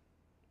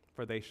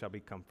 for they shall be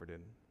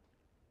comforted.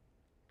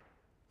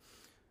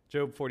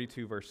 Job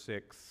 42, verse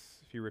 6.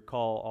 If you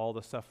recall all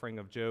the suffering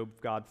of Job,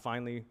 God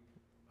finally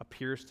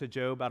appears to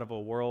Job out of a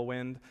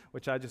whirlwind,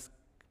 which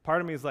part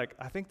of me is like,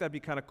 I think that'd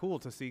be kind of cool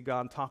to see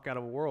God talk out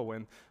of a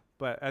whirlwind.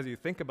 But as you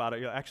think about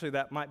it, actually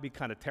that might be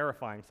kind of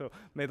terrifying. So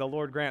may the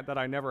Lord grant that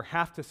I never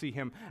have to see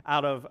him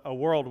out of a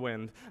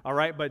whirlwind. All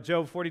right, but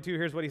Job 42,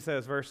 here's what he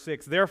says, verse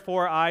 6.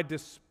 Therefore I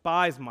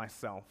despise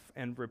myself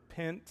and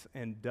repent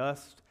in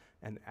dust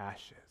and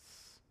ashes.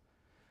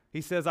 He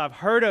says, I've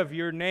heard of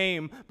your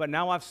name, but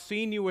now I've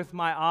seen you with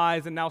my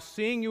eyes. And now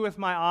seeing you with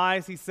my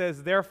eyes, he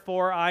says,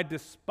 therefore I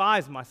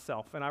despise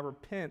myself and I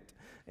repent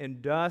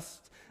in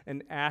dust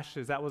and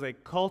ashes. That was a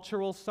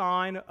cultural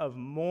sign of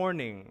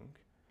mourning.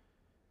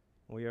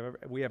 We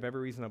have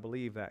every reason to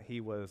believe that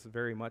he was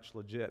very much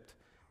legit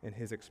in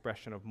his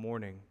expression of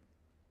mourning.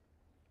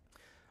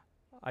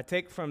 I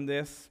take from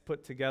this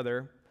put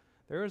together,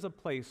 there is a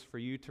place for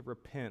you to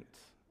repent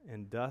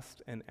in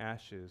dust and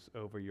ashes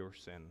over your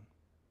sin.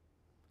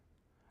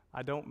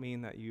 I don't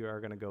mean that you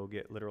are going to go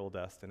get literal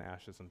dust and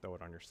ashes and throw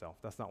it on yourself.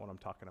 That's not what I'm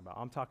talking about.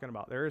 I'm talking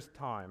about there is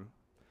time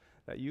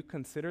that you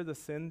consider the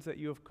sins that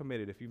you have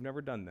committed, if you've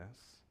never done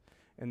this,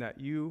 and that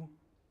you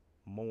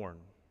mourn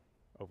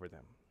over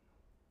them.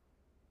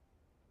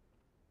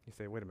 You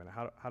say, wait a minute,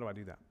 how do I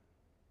do that?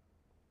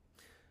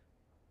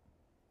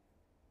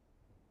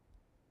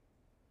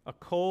 A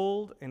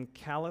cold and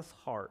callous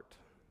heart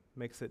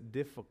makes it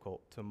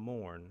difficult to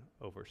mourn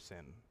over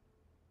sin.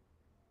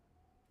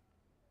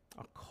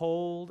 A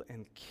cold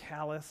and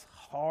callous,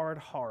 hard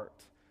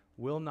heart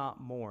will not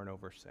mourn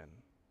over sin.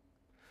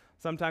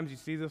 Sometimes you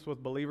see this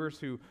with believers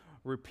who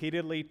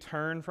repeatedly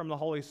turn from the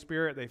Holy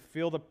Spirit. They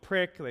feel the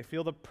prick,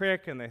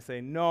 and they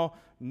say, no,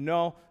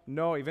 no,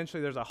 no.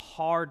 Eventually there's a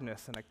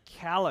hardness and a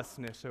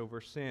callousness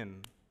over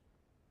sin.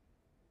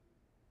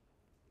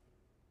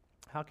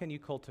 How can you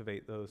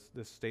cultivate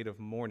this state of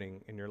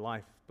mourning in your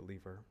life,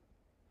 believer?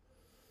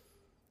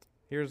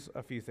 Here's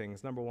a few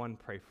things. Number one,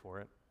 pray for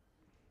it.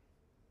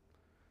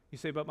 You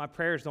say, but my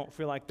prayers don't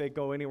feel like they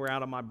go anywhere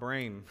out of my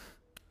brain.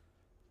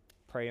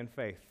 Pray in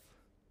faith.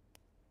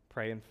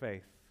 Pray in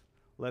faith.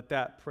 Let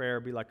that prayer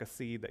be like a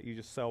seed that you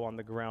just sow on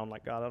the ground,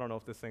 like, God, I don't know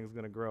if this thing's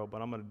going to grow,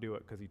 but I'm going to do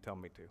it because you tell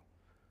me to.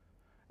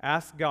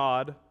 Ask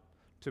God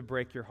to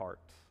break your heart.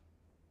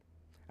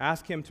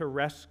 Ask him to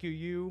rescue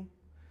you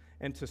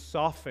and to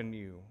soften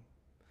you.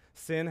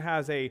 Sin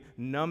has a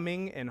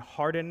numbing and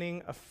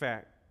hardening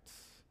effect.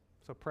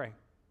 So pray.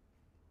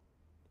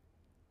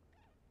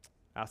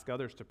 Ask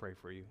others to pray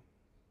for you.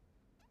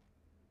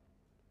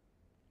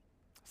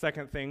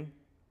 Second thing,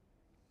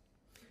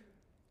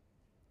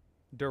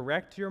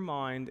 direct your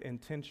mind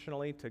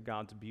intentionally to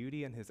God's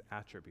beauty and his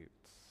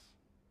attributes.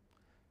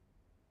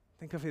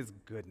 Think of his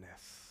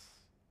goodness.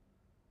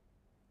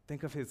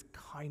 Think of his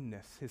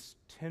kindness, his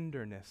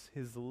tenderness,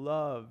 his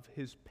love,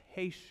 his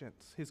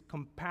patience, his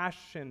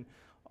compassion,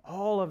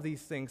 all of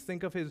these things.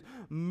 Think of his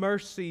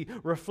mercy.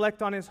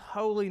 Reflect on his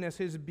holiness,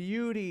 his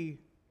beauty.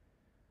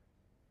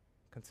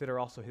 Consider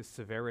also his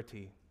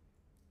severity,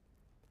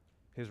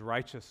 his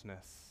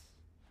righteousness,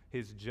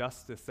 his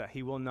justice, that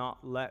he will not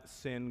let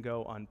sin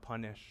go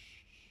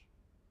unpunished.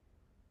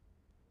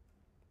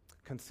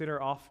 Consider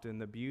often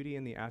the beauty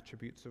and the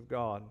attributes of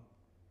God.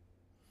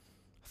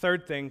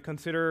 Third thing,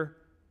 consider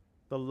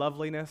the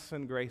loveliness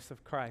and grace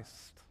of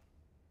Christ.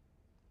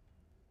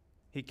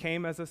 He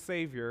came as a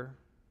Savior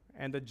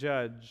and a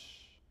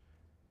judge,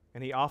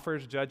 and he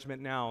offers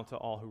judgment now to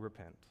all who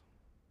repent.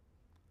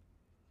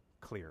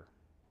 Clear.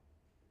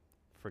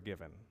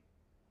 Forgiven,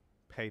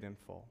 paid in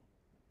full.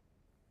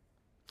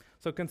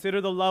 So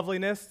consider the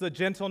loveliness, the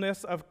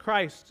gentleness of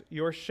Christ,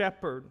 your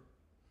shepherd.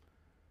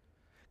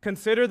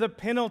 Consider the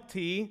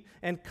penalty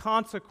and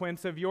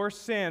consequence of your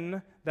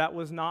sin that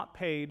was not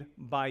paid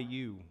by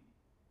you.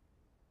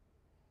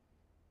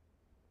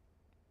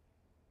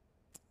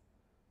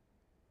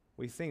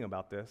 We sing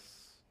about this.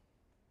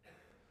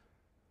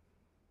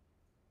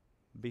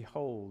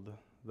 Behold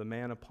the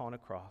man upon a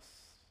cross.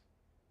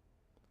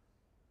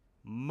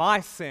 My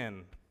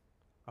sin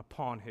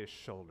upon his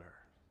shoulder.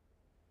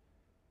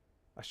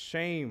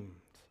 Ashamed,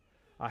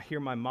 I hear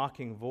my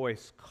mocking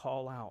voice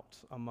call out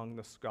among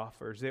the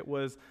scoffers. It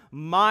was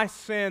my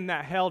sin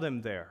that held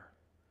him there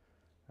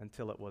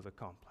until it was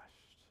accomplished.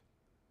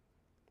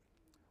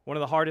 One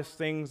of the hardest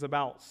things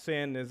about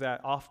sin is that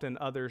often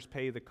others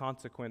pay the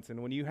consequence,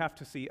 and when you have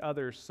to see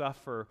others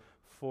suffer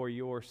for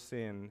your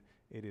sin,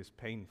 it is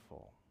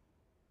painful.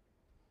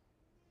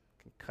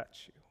 It can cut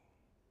you.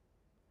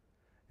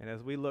 And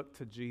as we look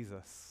to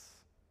Jesus,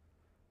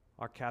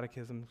 our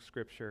catechism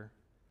scripture,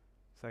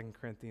 2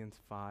 Corinthians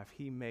 5,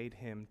 he made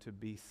him to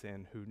be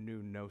sin who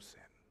knew no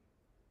sin,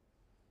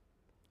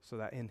 so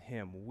that in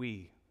him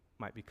we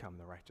might become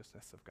the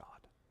righteousness of God.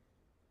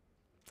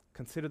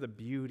 Consider the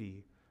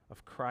beauty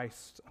of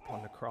Christ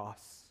upon the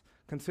cross.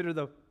 Consider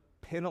the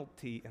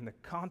penalty and the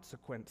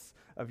consequence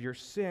of your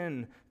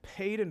sin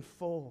paid in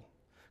full.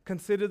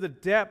 Consider the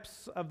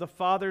depths of the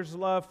Father's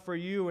love for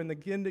you and the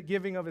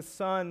giving of His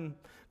Son.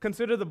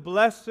 Consider the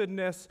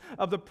blessedness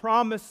of the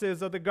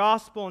promises of the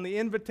gospel and the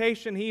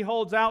invitation He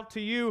holds out to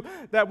you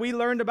that we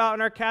learned about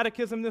in our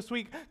catechism this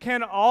week.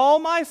 Can all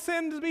my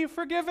sins be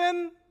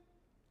forgiven?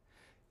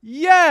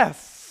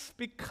 Yes,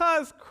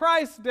 because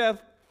Christ's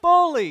death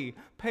fully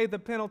paid the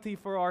penalty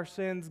for our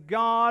sins.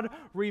 God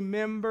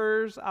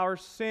remembers our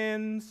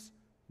sins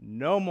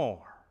no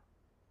more.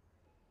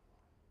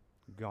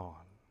 Gone.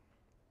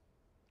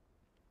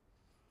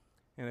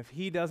 And if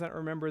He doesn't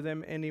remember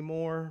them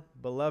anymore,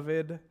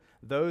 beloved,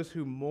 those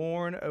who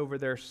mourn over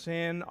their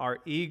sin are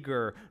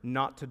eager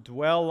not to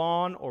dwell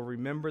on or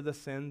remember the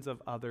sins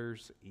of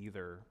others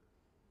either.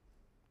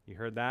 You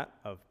heard that?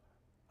 Of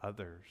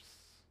others.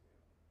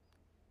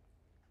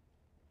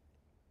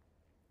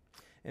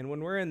 And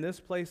when we're in this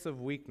place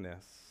of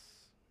weakness,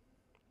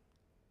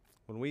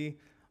 when we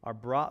are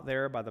brought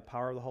there by the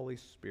power of the Holy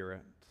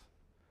Spirit,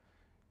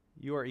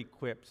 you are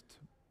equipped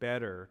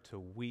better to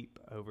weep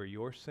over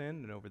your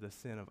sin and over the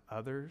sin of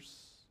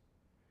others,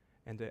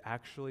 and to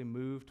actually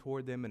move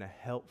toward them in a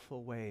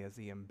helpful way as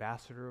the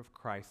ambassador of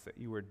Christ that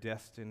you were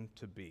destined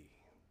to be.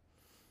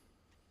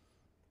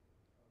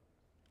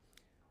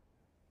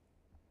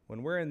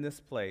 When we're in this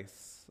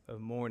place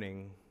of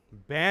mourning,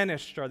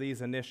 banished are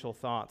these initial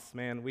thoughts.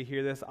 Man, we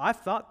hear this. I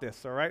thought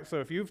this, all right? So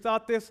if you've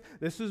thought this,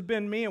 this has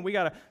been me, and we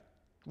got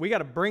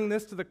to bring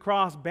this to the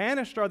cross.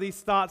 Banished are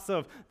these thoughts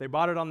of they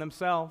brought it on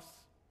themselves.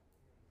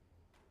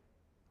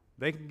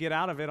 They can get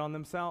out of it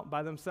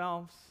by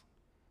themselves.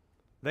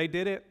 They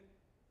did it.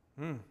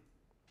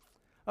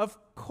 Of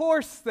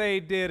course they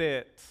did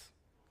it.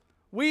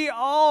 We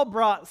all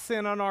brought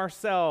sin on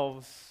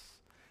ourselves.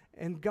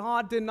 And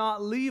God did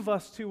not leave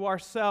us to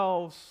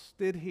ourselves,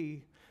 did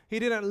He? He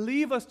didn't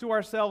leave us to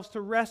ourselves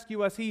to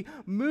rescue us. He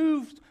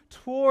moved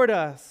toward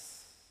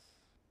us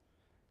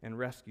and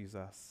rescues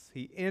us.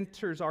 He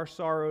enters our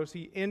sorrows.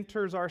 He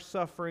enters our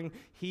suffering.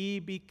 He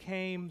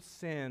became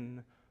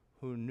sin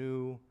who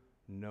knew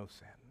no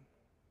sin.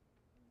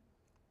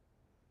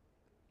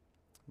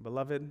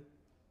 Beloved,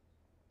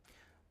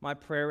 my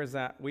prayer is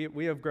that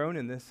we have grown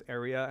in this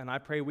area, and I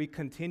pray we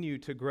continue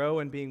to grow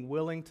in being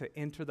willing to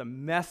enter the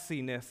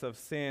messiness of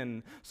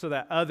sin so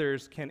that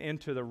others can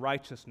enter the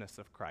righteousness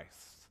of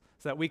Christ,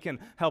 so that we can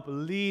help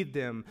lead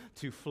them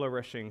to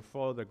flourishing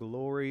for the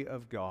glory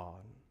of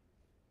God.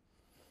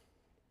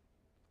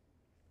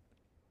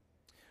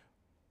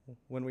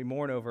 When we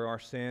mourn over our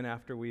sin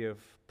after we have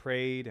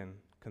prayed and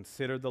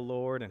considered the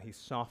Lord and He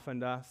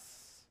softened us,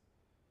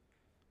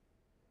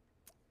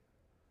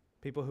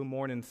 people who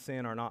mourn in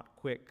sin are not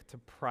quick to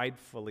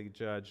pridefully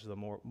judge the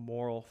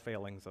moral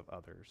failings of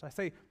others. I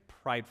say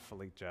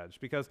pridefully judge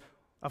because,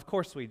 of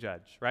course, we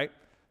judge, right?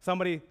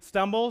 Somebody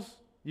stumbles,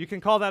 you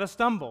can call that a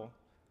stumble.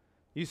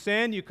 You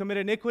sin, you commit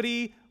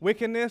iniquity,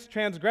 wickedness,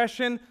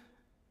 transgression,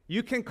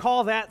 you can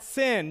call that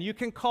sin. You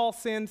can call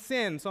sin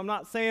sin. So I'm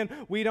not saying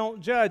we don't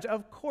judge.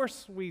 Of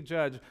course we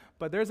judge.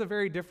 But there's a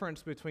very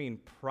difference between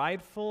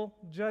prideful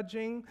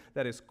judging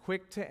that is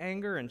quick to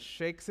anger and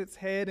shakes its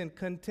head in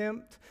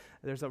contempt.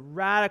 There's a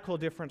radical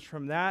difference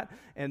from that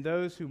and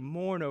those who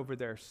mourn over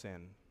their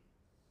sin.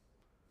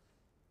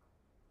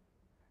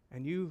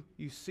 And you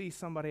see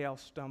somebody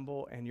else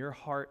stumble and your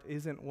heart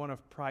isn't one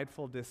of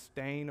prideful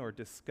disdain or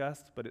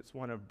disgust, but it's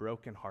one of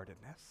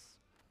brokenheartedness.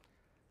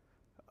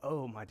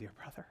 Oh, my dear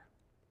brother,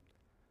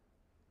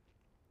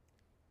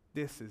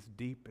 this is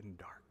deep and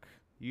dark.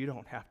 You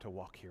don't have to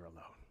walk here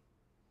alone.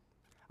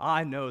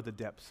 I know the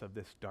depths of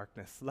this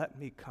darkness. Let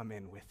me come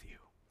in with you.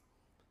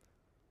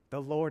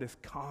 The Lord is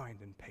kind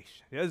and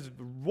patient. There's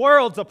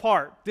worlds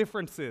apart,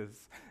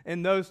 differences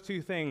in those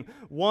two things.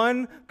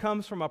 One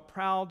comes from a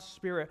proud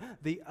spirit.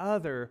 The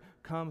other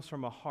comes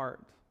from a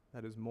heart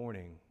that is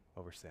mourning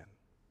over sin.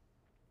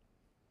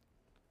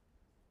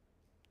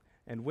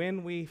 And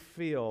when we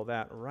feel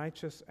that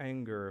righteous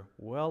anger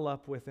well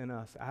up within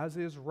us, as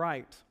is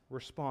right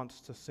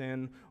response to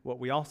sin, what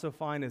we also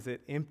find is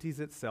it empties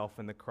itself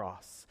in the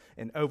cross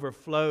and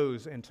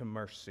overflows into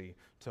mercy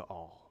to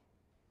all.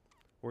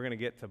 We're going to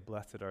get to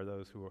blessed are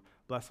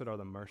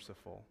the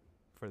merciful,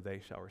 for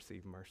they shall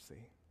receive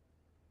mercy.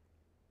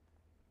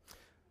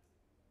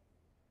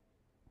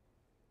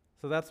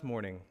 So that's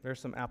mourning.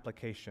 There's some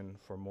application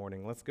for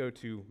mourning. Let's go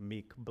to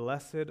meek.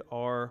 Blessed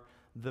are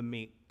the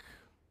meek,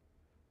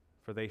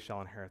 for they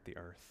shall inherit the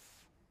earth.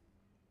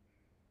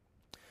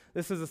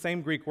 This is the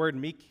same Greek word,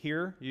 meek,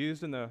 here,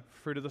 used in the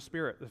fruit of the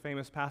Spirit, the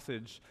famous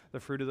passage, the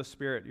fruit of the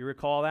Spirit. You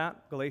recall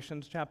that?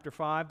 Galatians chapter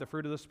 5, the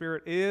fruit of the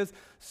Spirit is,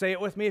 say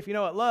it with me if you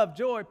know it, love,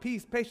 joy,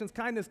 peace, patience,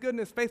 kindness,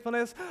 goodness,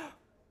 faithfulness,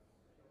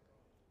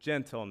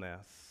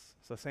 gentleness.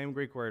 It's the same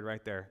Greek word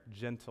right there,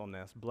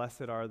 gentleness.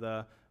 Blessed are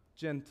the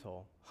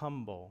gentle,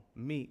 humble,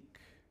 meek.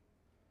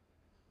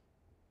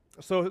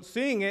 So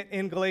seeing it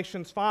in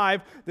Galatians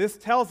 5, this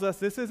tells us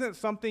this isn't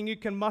something you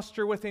can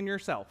muster within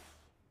yourself.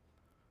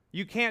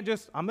 You can't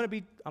just, I'm going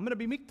to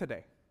be meek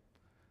today.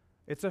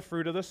 It's a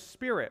fruit of the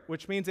Spirit,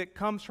 which means it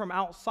comes from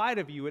outside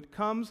of you. It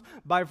comes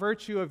by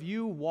virtue of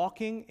you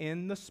walking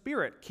in the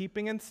Spirit,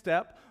 keeping in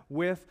step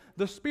with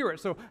the Spirit.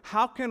 So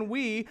how can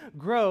we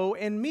grow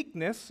in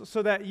meekness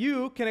so that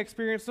you can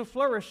experience the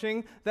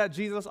flourishing that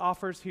Jesus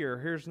offers here?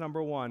 Here's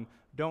number one.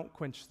 Don't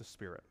quench the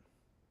Spirit.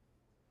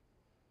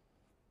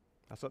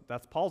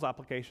 That's Paul's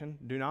application.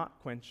 Do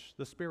not quench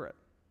the Spirit.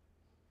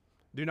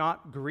 Do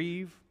not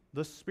grieve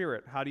the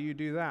Spirit. How do you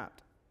do that?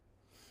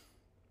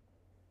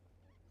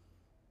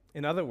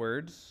 In other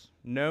words,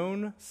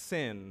 known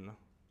sin,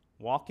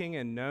 walking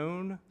in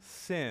known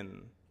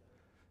sin.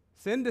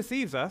 Sin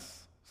deceives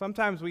us.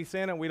 Sometimes we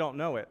sin and we don't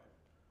know it.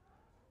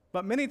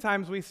 But many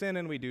times we sin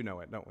and we do know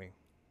it, don't we?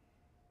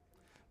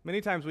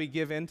 Many times we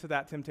give in to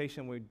that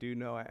temptation, we do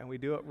know it, and we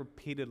do it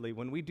repeatedly.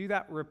 When we do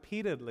that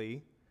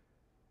repeatedly,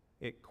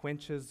 it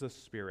quenches the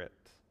Spirit.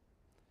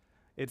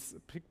 It's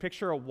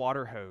picture a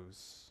water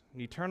hose.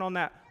 You turn on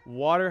that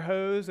water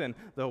hose and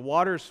the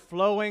water's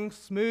flowing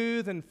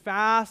smooth and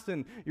fast,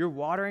 and you're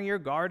watering your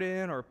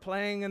garden or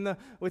playing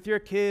with your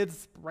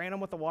kids, spraying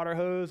them with the water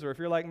hose, or if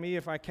you're like me,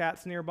 if my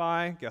cat's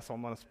nearby, guess what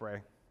I'm going to spray?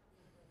 I'm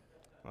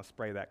going to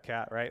spray that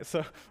cat, right?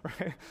 So,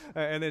 right?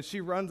 And then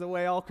she runs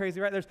away all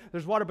crazy, right?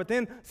 There's water, but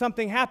then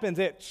something happens.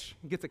 It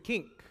gets a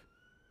kink.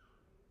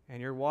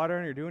 And you're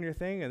watering, you're doing your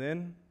thing, and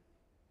then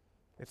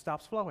it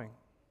stops flowing.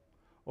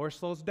 Or it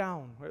slows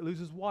down, or it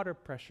loses water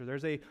pressure.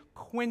 There's a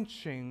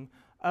quenching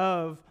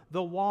of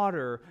the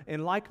water.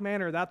 In like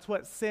manner, that's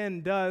what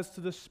sin does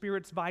to the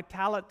Spirit's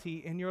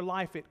vitality in your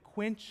life. It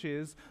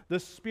quenches the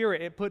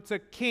Spirit. It puts a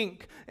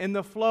kink in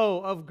the flow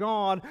of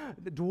God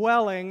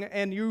dwelling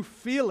and you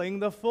feeling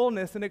the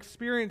fullness and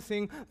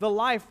experiencing the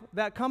life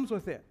that comes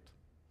with it.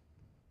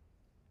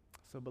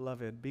 So,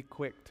 beloved, be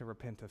quick to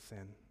repent of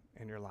sin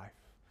in your life.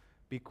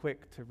 Be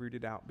quick to root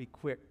it out. Be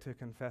quick to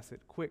confess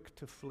it. Quick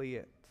to flee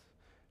it.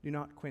 Do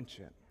not quench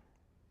it.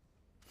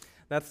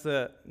 That's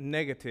the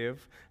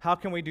negative. How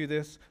can we do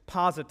this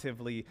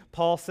positively?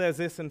 Paul says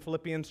this in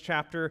Philippians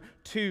chapter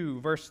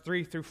 2, verse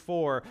 3 through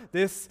 4.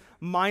 This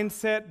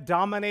mindset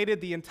dominated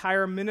the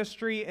entire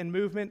ministry and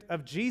movement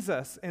of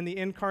Jesus in the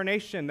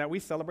incarnation that we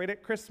celebrate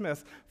at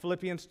Christmas.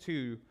 Philippians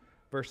 2,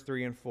 verse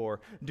 3 and 4.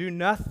 Do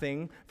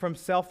nothing from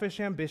selfish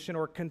ambition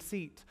or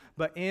conceit,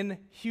 but in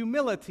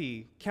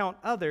humility count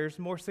others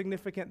more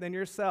significant than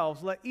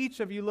yourselves. Let each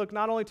of you look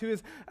not only to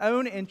his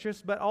own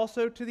interests, but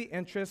also to the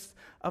interests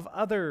of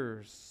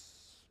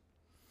others.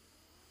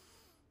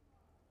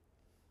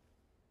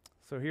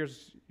 So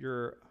here's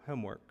your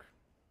homework.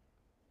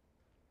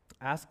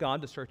 Ask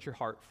God to search your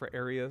heart for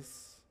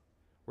areas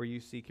where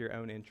you seek your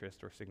own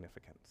interest or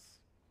significance.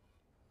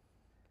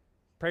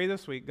 Pray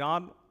this week,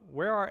 God,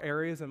 where are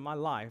areas in my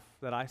life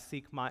that I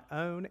seek my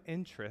own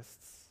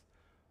interests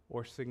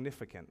or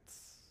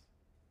significance?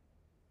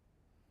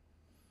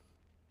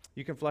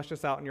 You can flesh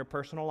this out in your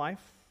personal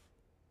life.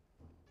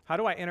 How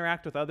do I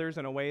interact with others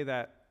in a way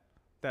that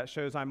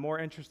shows I'm more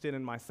interested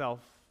in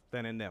myself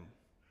than in them?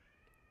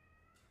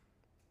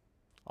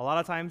 A lot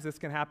of times this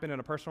can happen in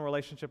a personal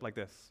relationship like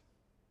this.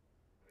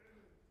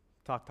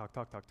 Talk.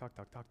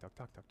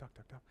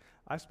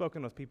 I've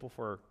spoken with people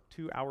for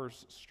 2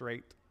 hours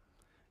straight,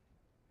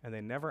 and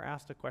they never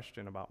asked a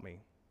question about me.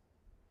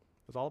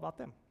 It was all about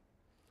them.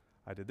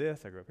 I did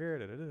this, I grew up here,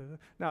 da-da-da-da.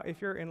 Now,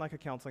 if you're in like a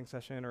counseling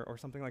session or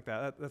something like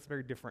that, that's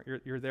very different.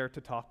 You're there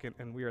to talk,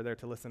 and we are there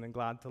to listen and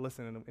glad to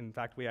listen. And in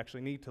fact, we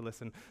actually need to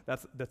listen.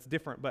 That's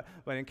different. But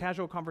in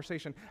casual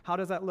conversation, how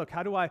does that look?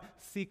 How do I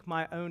seek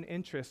my own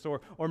interests?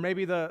 Or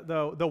maybe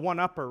the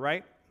one-upper,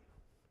 right?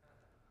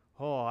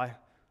 Oh, I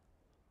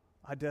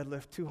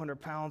deadlift 200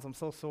 pounds. I'm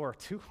so sore.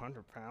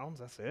 200 pounds,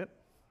 that's it?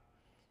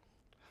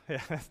 Yeah,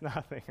 that's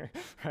nothing,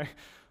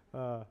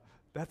 right?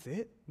 That's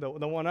it? The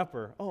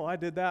one-upper. Oh, I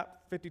did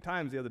that 50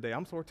 times the other day.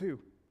 I'm sore too.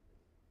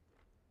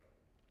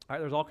 All right,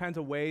 there's all kinds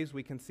of ways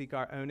we can seek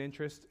our own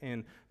interest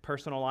in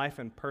personal life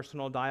and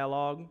personal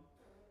dialogue.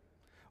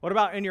 What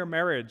about in your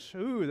marriage?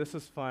 Ooh, this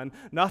is fun.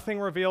 Nothing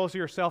reveals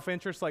your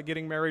self-interest like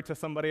getting married to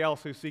somebody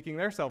else who's seeking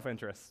their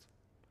self-interest.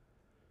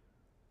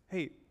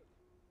 Hey,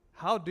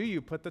 how do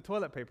you put the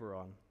toilet paper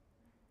on?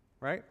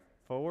 Right?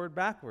 Forward,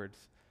 backwards.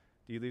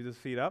 Do you leave the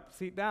feet up,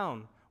 seat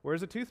down? Where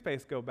does the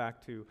toothpaste go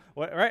back to?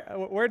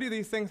 Where do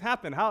these things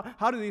happen?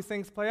 How do these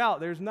things play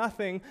out? There's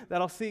nothing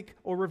that'll seek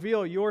or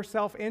reveal your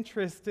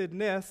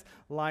self-interestedness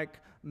like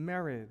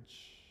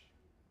marriage.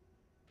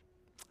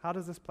 How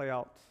does this play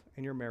out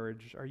in your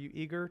marriage? Are you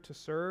eager to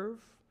serve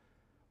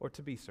or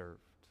to be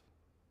served?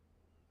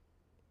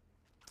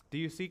 Do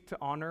you seek to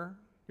honor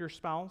your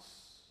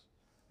spouse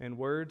in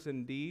words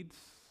and deeds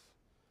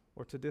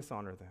or to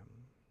dishonor them?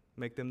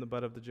 Make them the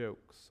butt of the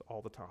jokes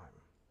all the time?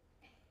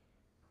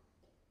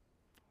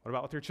 What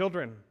about with your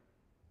children?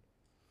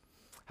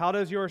 How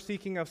does your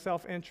seeking of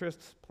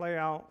self-interest play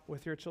out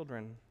with your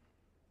children?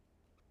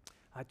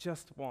 I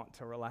just want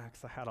to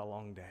relax. I had a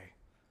long day.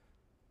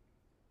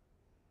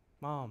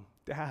 Mom,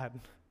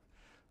 Dad.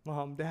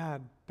 Mom,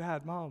 Dad.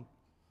 Dad, Mom.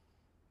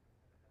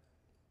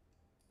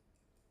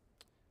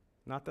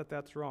 Not that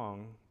that's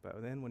wrong, but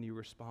then when you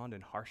respond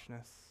in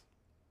harshness,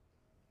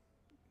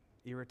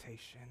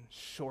 irritation,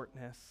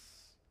 shortness,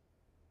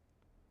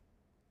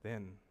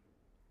 then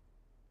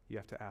you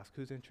have to ask,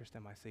 whose interest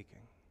am I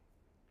seeking?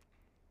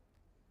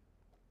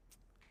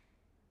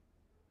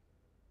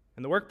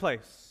 In the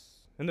workplace,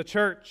 in the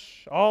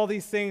church, all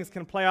these things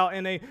can play out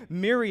in a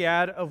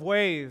myriad of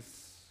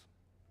ways.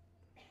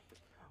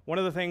 One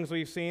of the things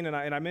we've seen, and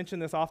I mention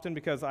this often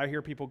because I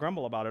hear people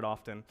grumble about it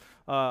often,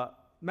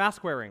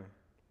 mask wearing.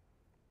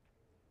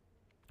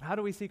 How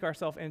do we seek our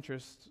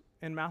self-interest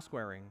in mask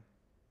wearing?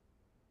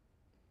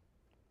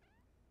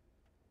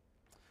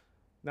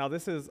 Now,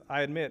 this is,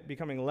 I admit,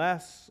 becoming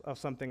less of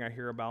something I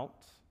hear about,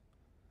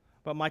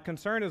 but my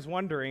concern is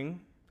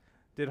wondering,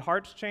 did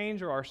hearts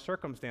change or are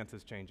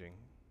circumstances changing?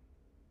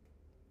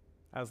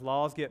 As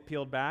laws get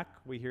peeled back,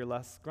 we hear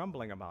less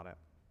grumbling about it.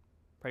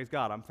 Praise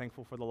God, I'm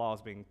thankful for the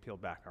laws being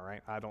peeled back, all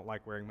right? I don't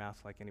like wearing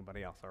masks like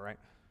anybody else, all right?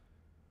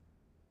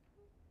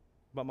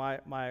 But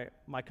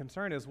my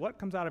concern is, what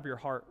comes out of your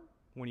heart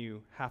when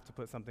you have to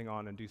put something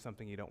on and do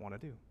something you don't want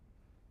to do?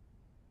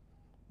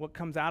 What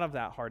comes out of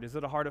that heart? Is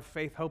it a heart of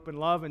faith, hope, and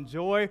love and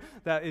joy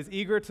that is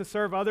eager to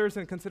serve others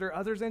and consider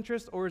others'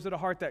 interests? Or is it a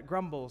heart that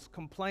grumbles,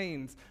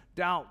 complains,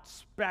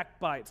 doubts,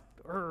 backbites,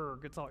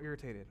 gets all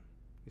irritated?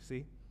 You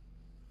see?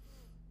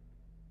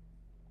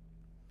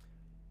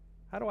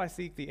 How do I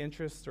seek the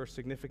interest or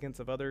significance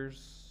of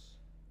others?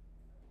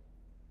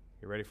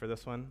 You ready for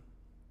this one?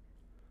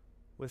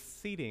 With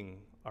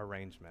seating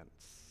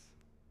arrangements.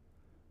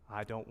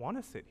 I don't want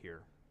to sit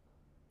here.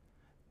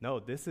 No,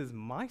 this is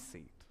my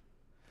seat.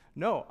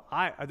 No,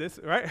 I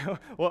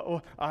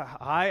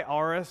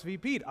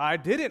RSVP'd. I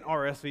didn't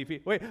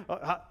RSVP. Wait,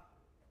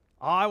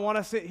 I want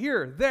to sit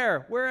here,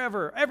 there,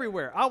 wherever,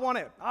 everywhere. I want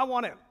it.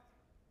 Well,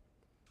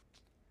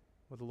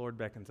 the Lord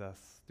beckons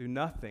us. Do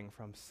nothing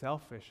from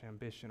selfish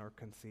ambition or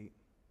conceit,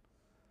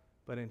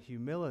 but in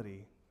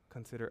humility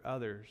consider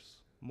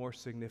others more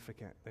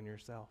significant than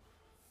yourself.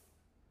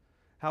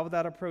 How would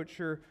that approach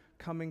your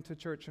coming to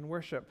church and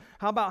worship?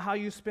 How about how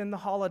you spend the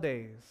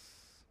holidays?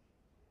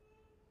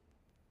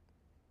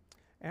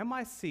 Am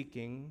I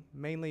seeking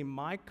mainly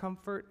my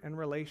comfort and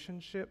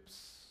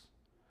relationships,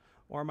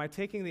 or am I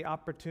taking the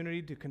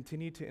opportunity to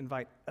continue to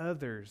invite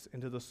others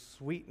into the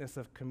sweetness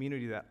of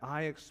community that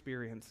I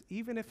experience,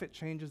 even if it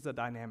changes the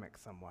dynamic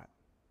somewhat?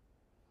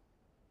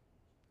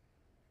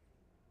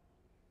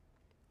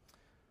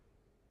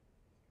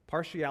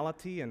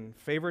 Partiality and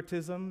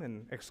favoritism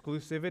and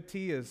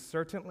exclusivity is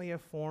certainly a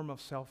form of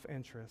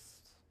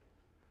self-interest.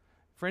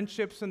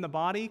 Friendships in the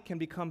body can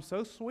become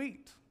so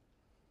sweet,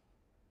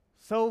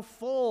 so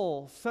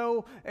full,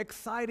 so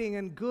exciting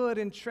and good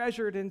and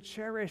treasured and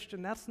cherished,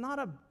 and that's not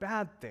a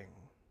bad thing.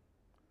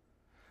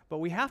 But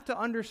we have to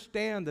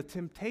understand the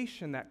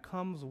temptation that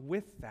comes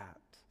with that.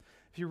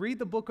 If you read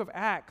the book of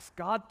Acts,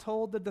 God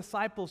told the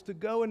disciples to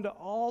go into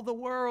all the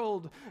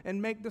world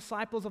and make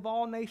disciples of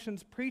all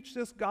nations, preach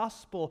this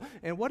gospel.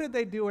 And what did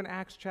they do in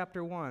Acts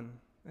chapter 1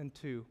 and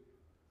 2?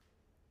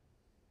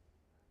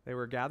 They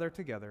were gathered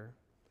together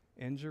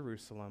in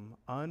Jerusalem,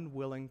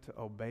 unwilling to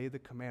obey the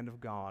command of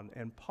God,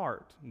 in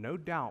part, no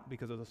doubt,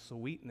 because of the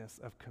sweetness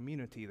of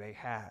community they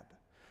had.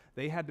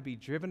 They had to be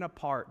driven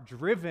apart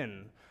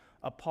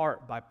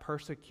by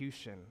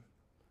persecution.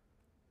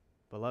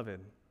 Beloved,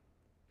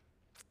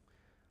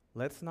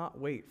 let's not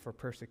wait for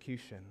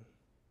persecution.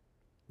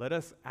 Let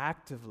us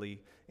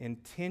actively,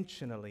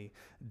 intentionally,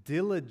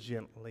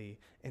 diligently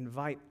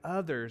invite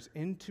others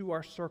into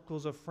our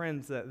circles of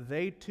friends that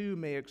they too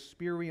may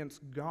experience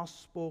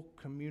gospel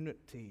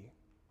community.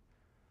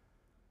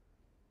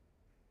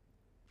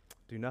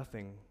 Do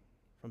nothing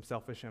from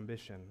selfish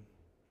ambition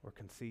or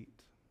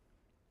conceit.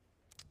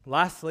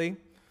 Lastly,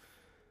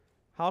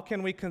 how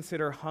can we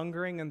consider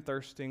hungering and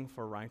thirsting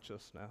for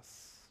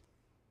righteousness?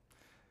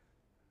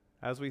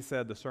 As we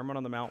said, the Sermon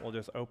on the Mount will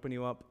just open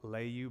you up,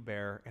 lay you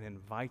bare, and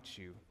invite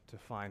you to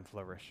find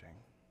flourishing.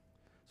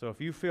 So if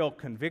you feel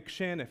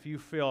conviction, if you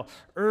feel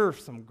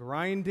some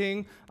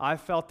grinding, I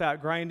felt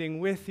that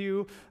grinding with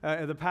you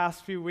in the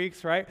past few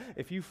weeks, right?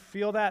 If you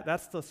feel that,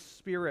 that's the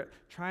Spirit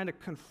trying to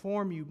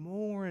conform you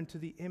more into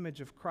the image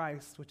of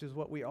Christ, which is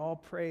what we all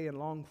pray and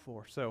long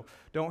for. So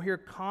don't hear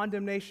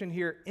condemnation,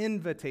 hear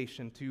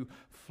invitation to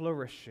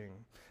flourishing.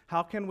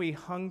 How can we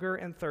hunger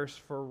and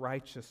thirst for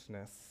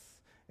righteousness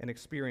and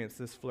experience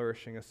this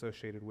flourishing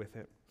associated with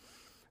it?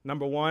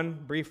 Number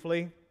one,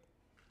 briefly,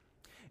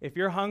 if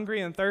you're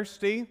hungry and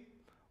thirsty,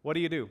 what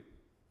do?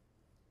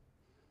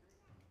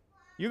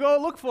 You go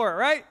look for it,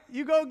 right?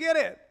 You go get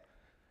it.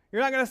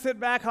 You're not going to sit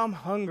back, I'm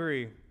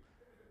hungry.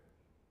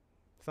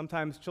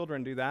 Sometimes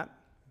children do that.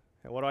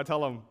 And what do I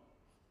tell them?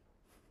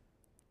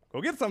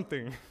 Go get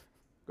something.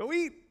 Go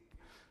eat.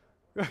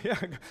 Yeah,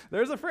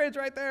 there's a fridge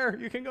right there.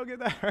 You can go get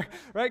that,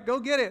 right? Go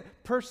get it.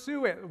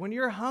 Pursue it. When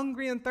you're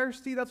hungry and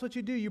thirsty, that's what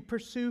you do. You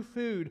pursue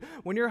food.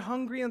 When you're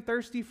hungry and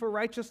thirsty for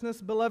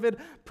righteousness, beloved,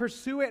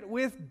 pursue it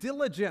with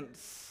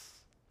diligence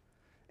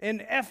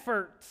and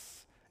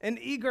efforts and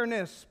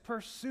eagerness.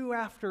 Pursue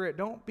after it.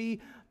 Don't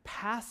be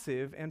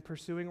passive in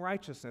pursuing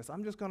righteousness.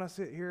 I'm just going to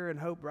sit here and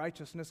hope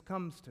righteousness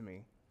comes to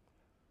me.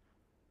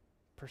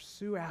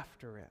 Pursue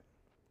after it.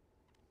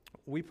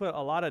 we put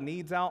a lot of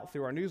needs out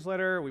through our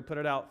newsletter. We put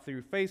it out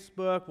through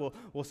Facebook.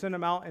 We'll send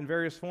them out in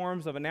various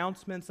forms of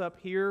announcements up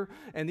here.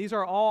 And these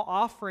are all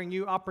offering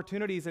you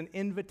opportunities and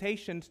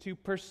invitations to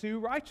pursue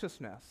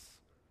righteousness.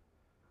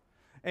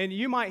 And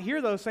you might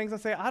hear those things and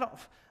say, I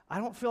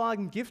don't feel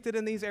I'm gifted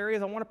in these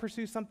areas. I want to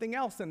pursue something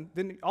else. And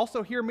then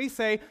also hear me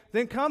say,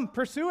 then come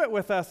pursue it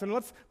with us and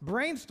let's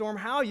brainstorm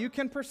how you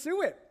can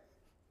pursue it.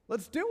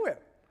 Let's do it.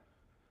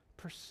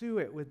 Pursue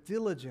it with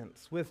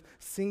diligence, with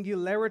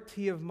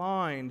singularity of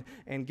mind.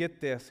 And get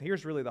this,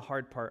 here's really the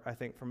hard part, I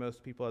think, for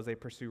most people as they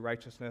pursue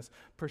righteousness.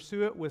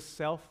 Pursue it with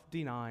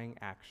self-denying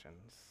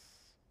actions.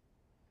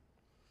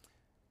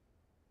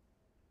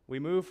 We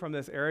move from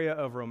this area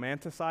of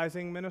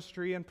romanticizing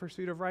ministry in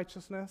pursuit of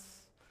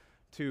righteousness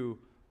to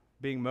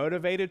being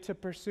motivated to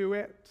pursue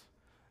it.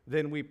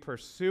 Then we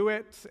pursue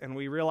it, and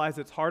we realize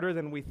it's harder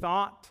than we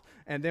thought,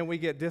 and then we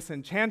get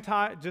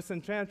disenchanted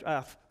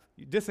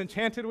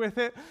with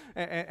it,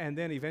 and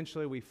then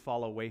eventually we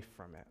fall away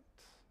from it.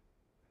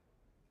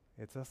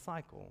 It's a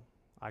cycle.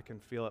 I can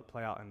feel it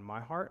play out in my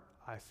heart.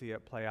 I see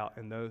it play out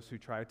in those who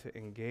try to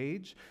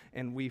engage,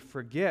 and we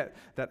forget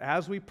that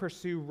as we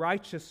pursue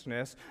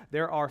righteousness,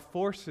 there are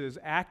forces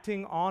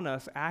acting on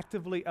us,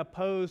 actively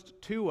opposed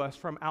to us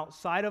from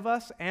outside of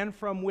us and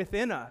from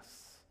within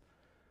us.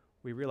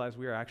 We realize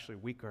we are actually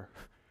weaker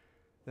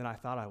than I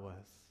thought I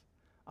was.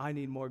 I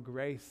need more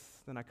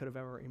grace than I could have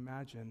ever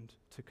imagined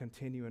to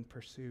continue and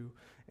pursue.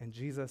 And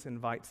Jesus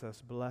invites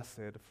us,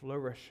 blessed,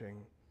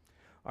 flourishing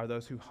are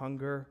those who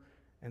hunger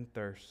and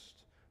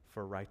thirst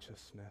for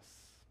righteousness.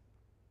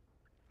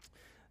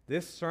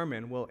 This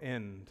sermon will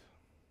end.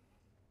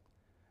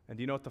 And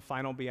do you know what the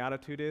final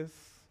beatitude is?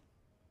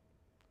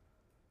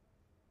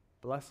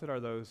 Blessed are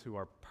those who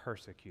are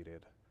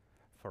persecuted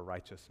for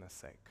righteousness'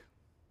 sake.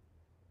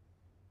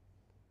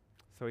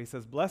 So he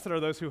says, blessed are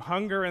those who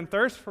hunger and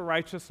thirst for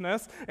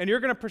righteousness, and you're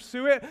going to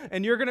pursue it,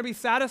 and you're going to be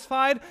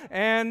satisfied,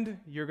 and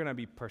you're going to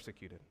be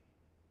persecuted.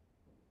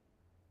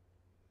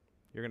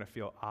 You're going to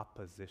feel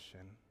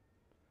opposition.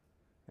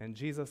 And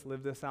Jesus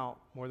lived this out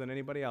more than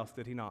anybody else,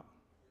 did he not?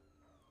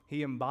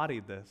 He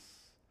embodied this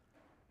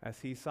as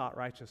he sought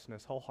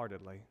righteousness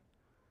wholeheartedly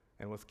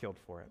and was killed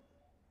for it.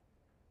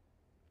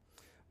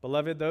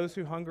 Beloved, those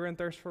who hunger and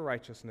thirst for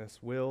righteousness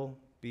will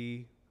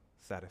be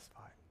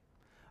satisfied.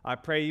 I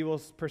pray you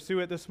will pursue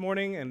it this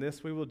morning, and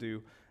this we will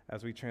do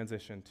as we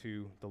transition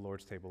to the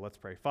Lord's table. Let's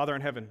pray. Father in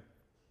heaven,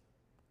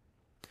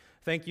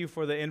 thank you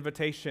for the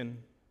invitation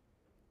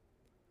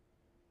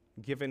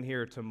given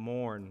here to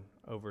mourn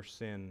over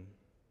sin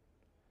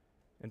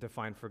and to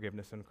find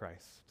forgiveness in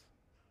Christ.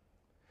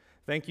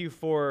 Thank you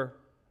for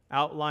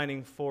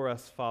outlining for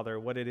us, Father,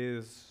 what it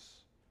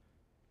is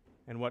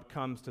and what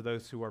comes to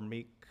those who are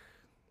meek.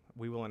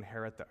 We will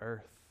inherit the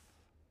earth.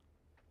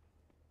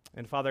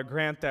 And Father,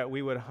 grant that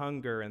we would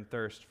hunger and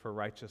thirst for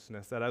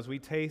righteousness, that as we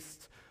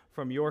taste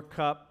from your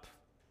cup,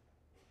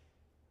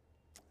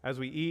 as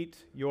we eat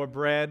your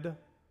bread,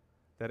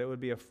 that it would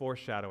be a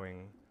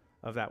foreshadowing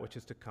of that which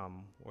is to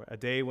come, a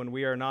day when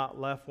we are not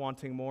left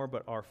wanting more,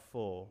 but are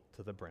full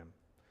to the brim.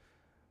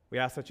 We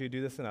ask that you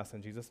do this in us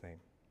in Jesus' name.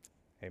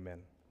 Amen.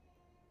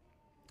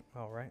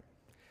 All right.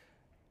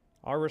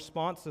 Our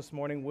response this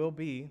morning will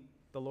be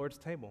the Lord's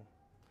table.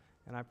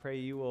 And I pray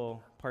you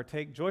will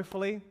partake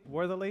joyfully,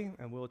 worthily,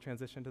 and we'll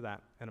transition to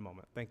that in a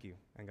moment. Thank you,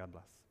 and God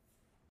bless.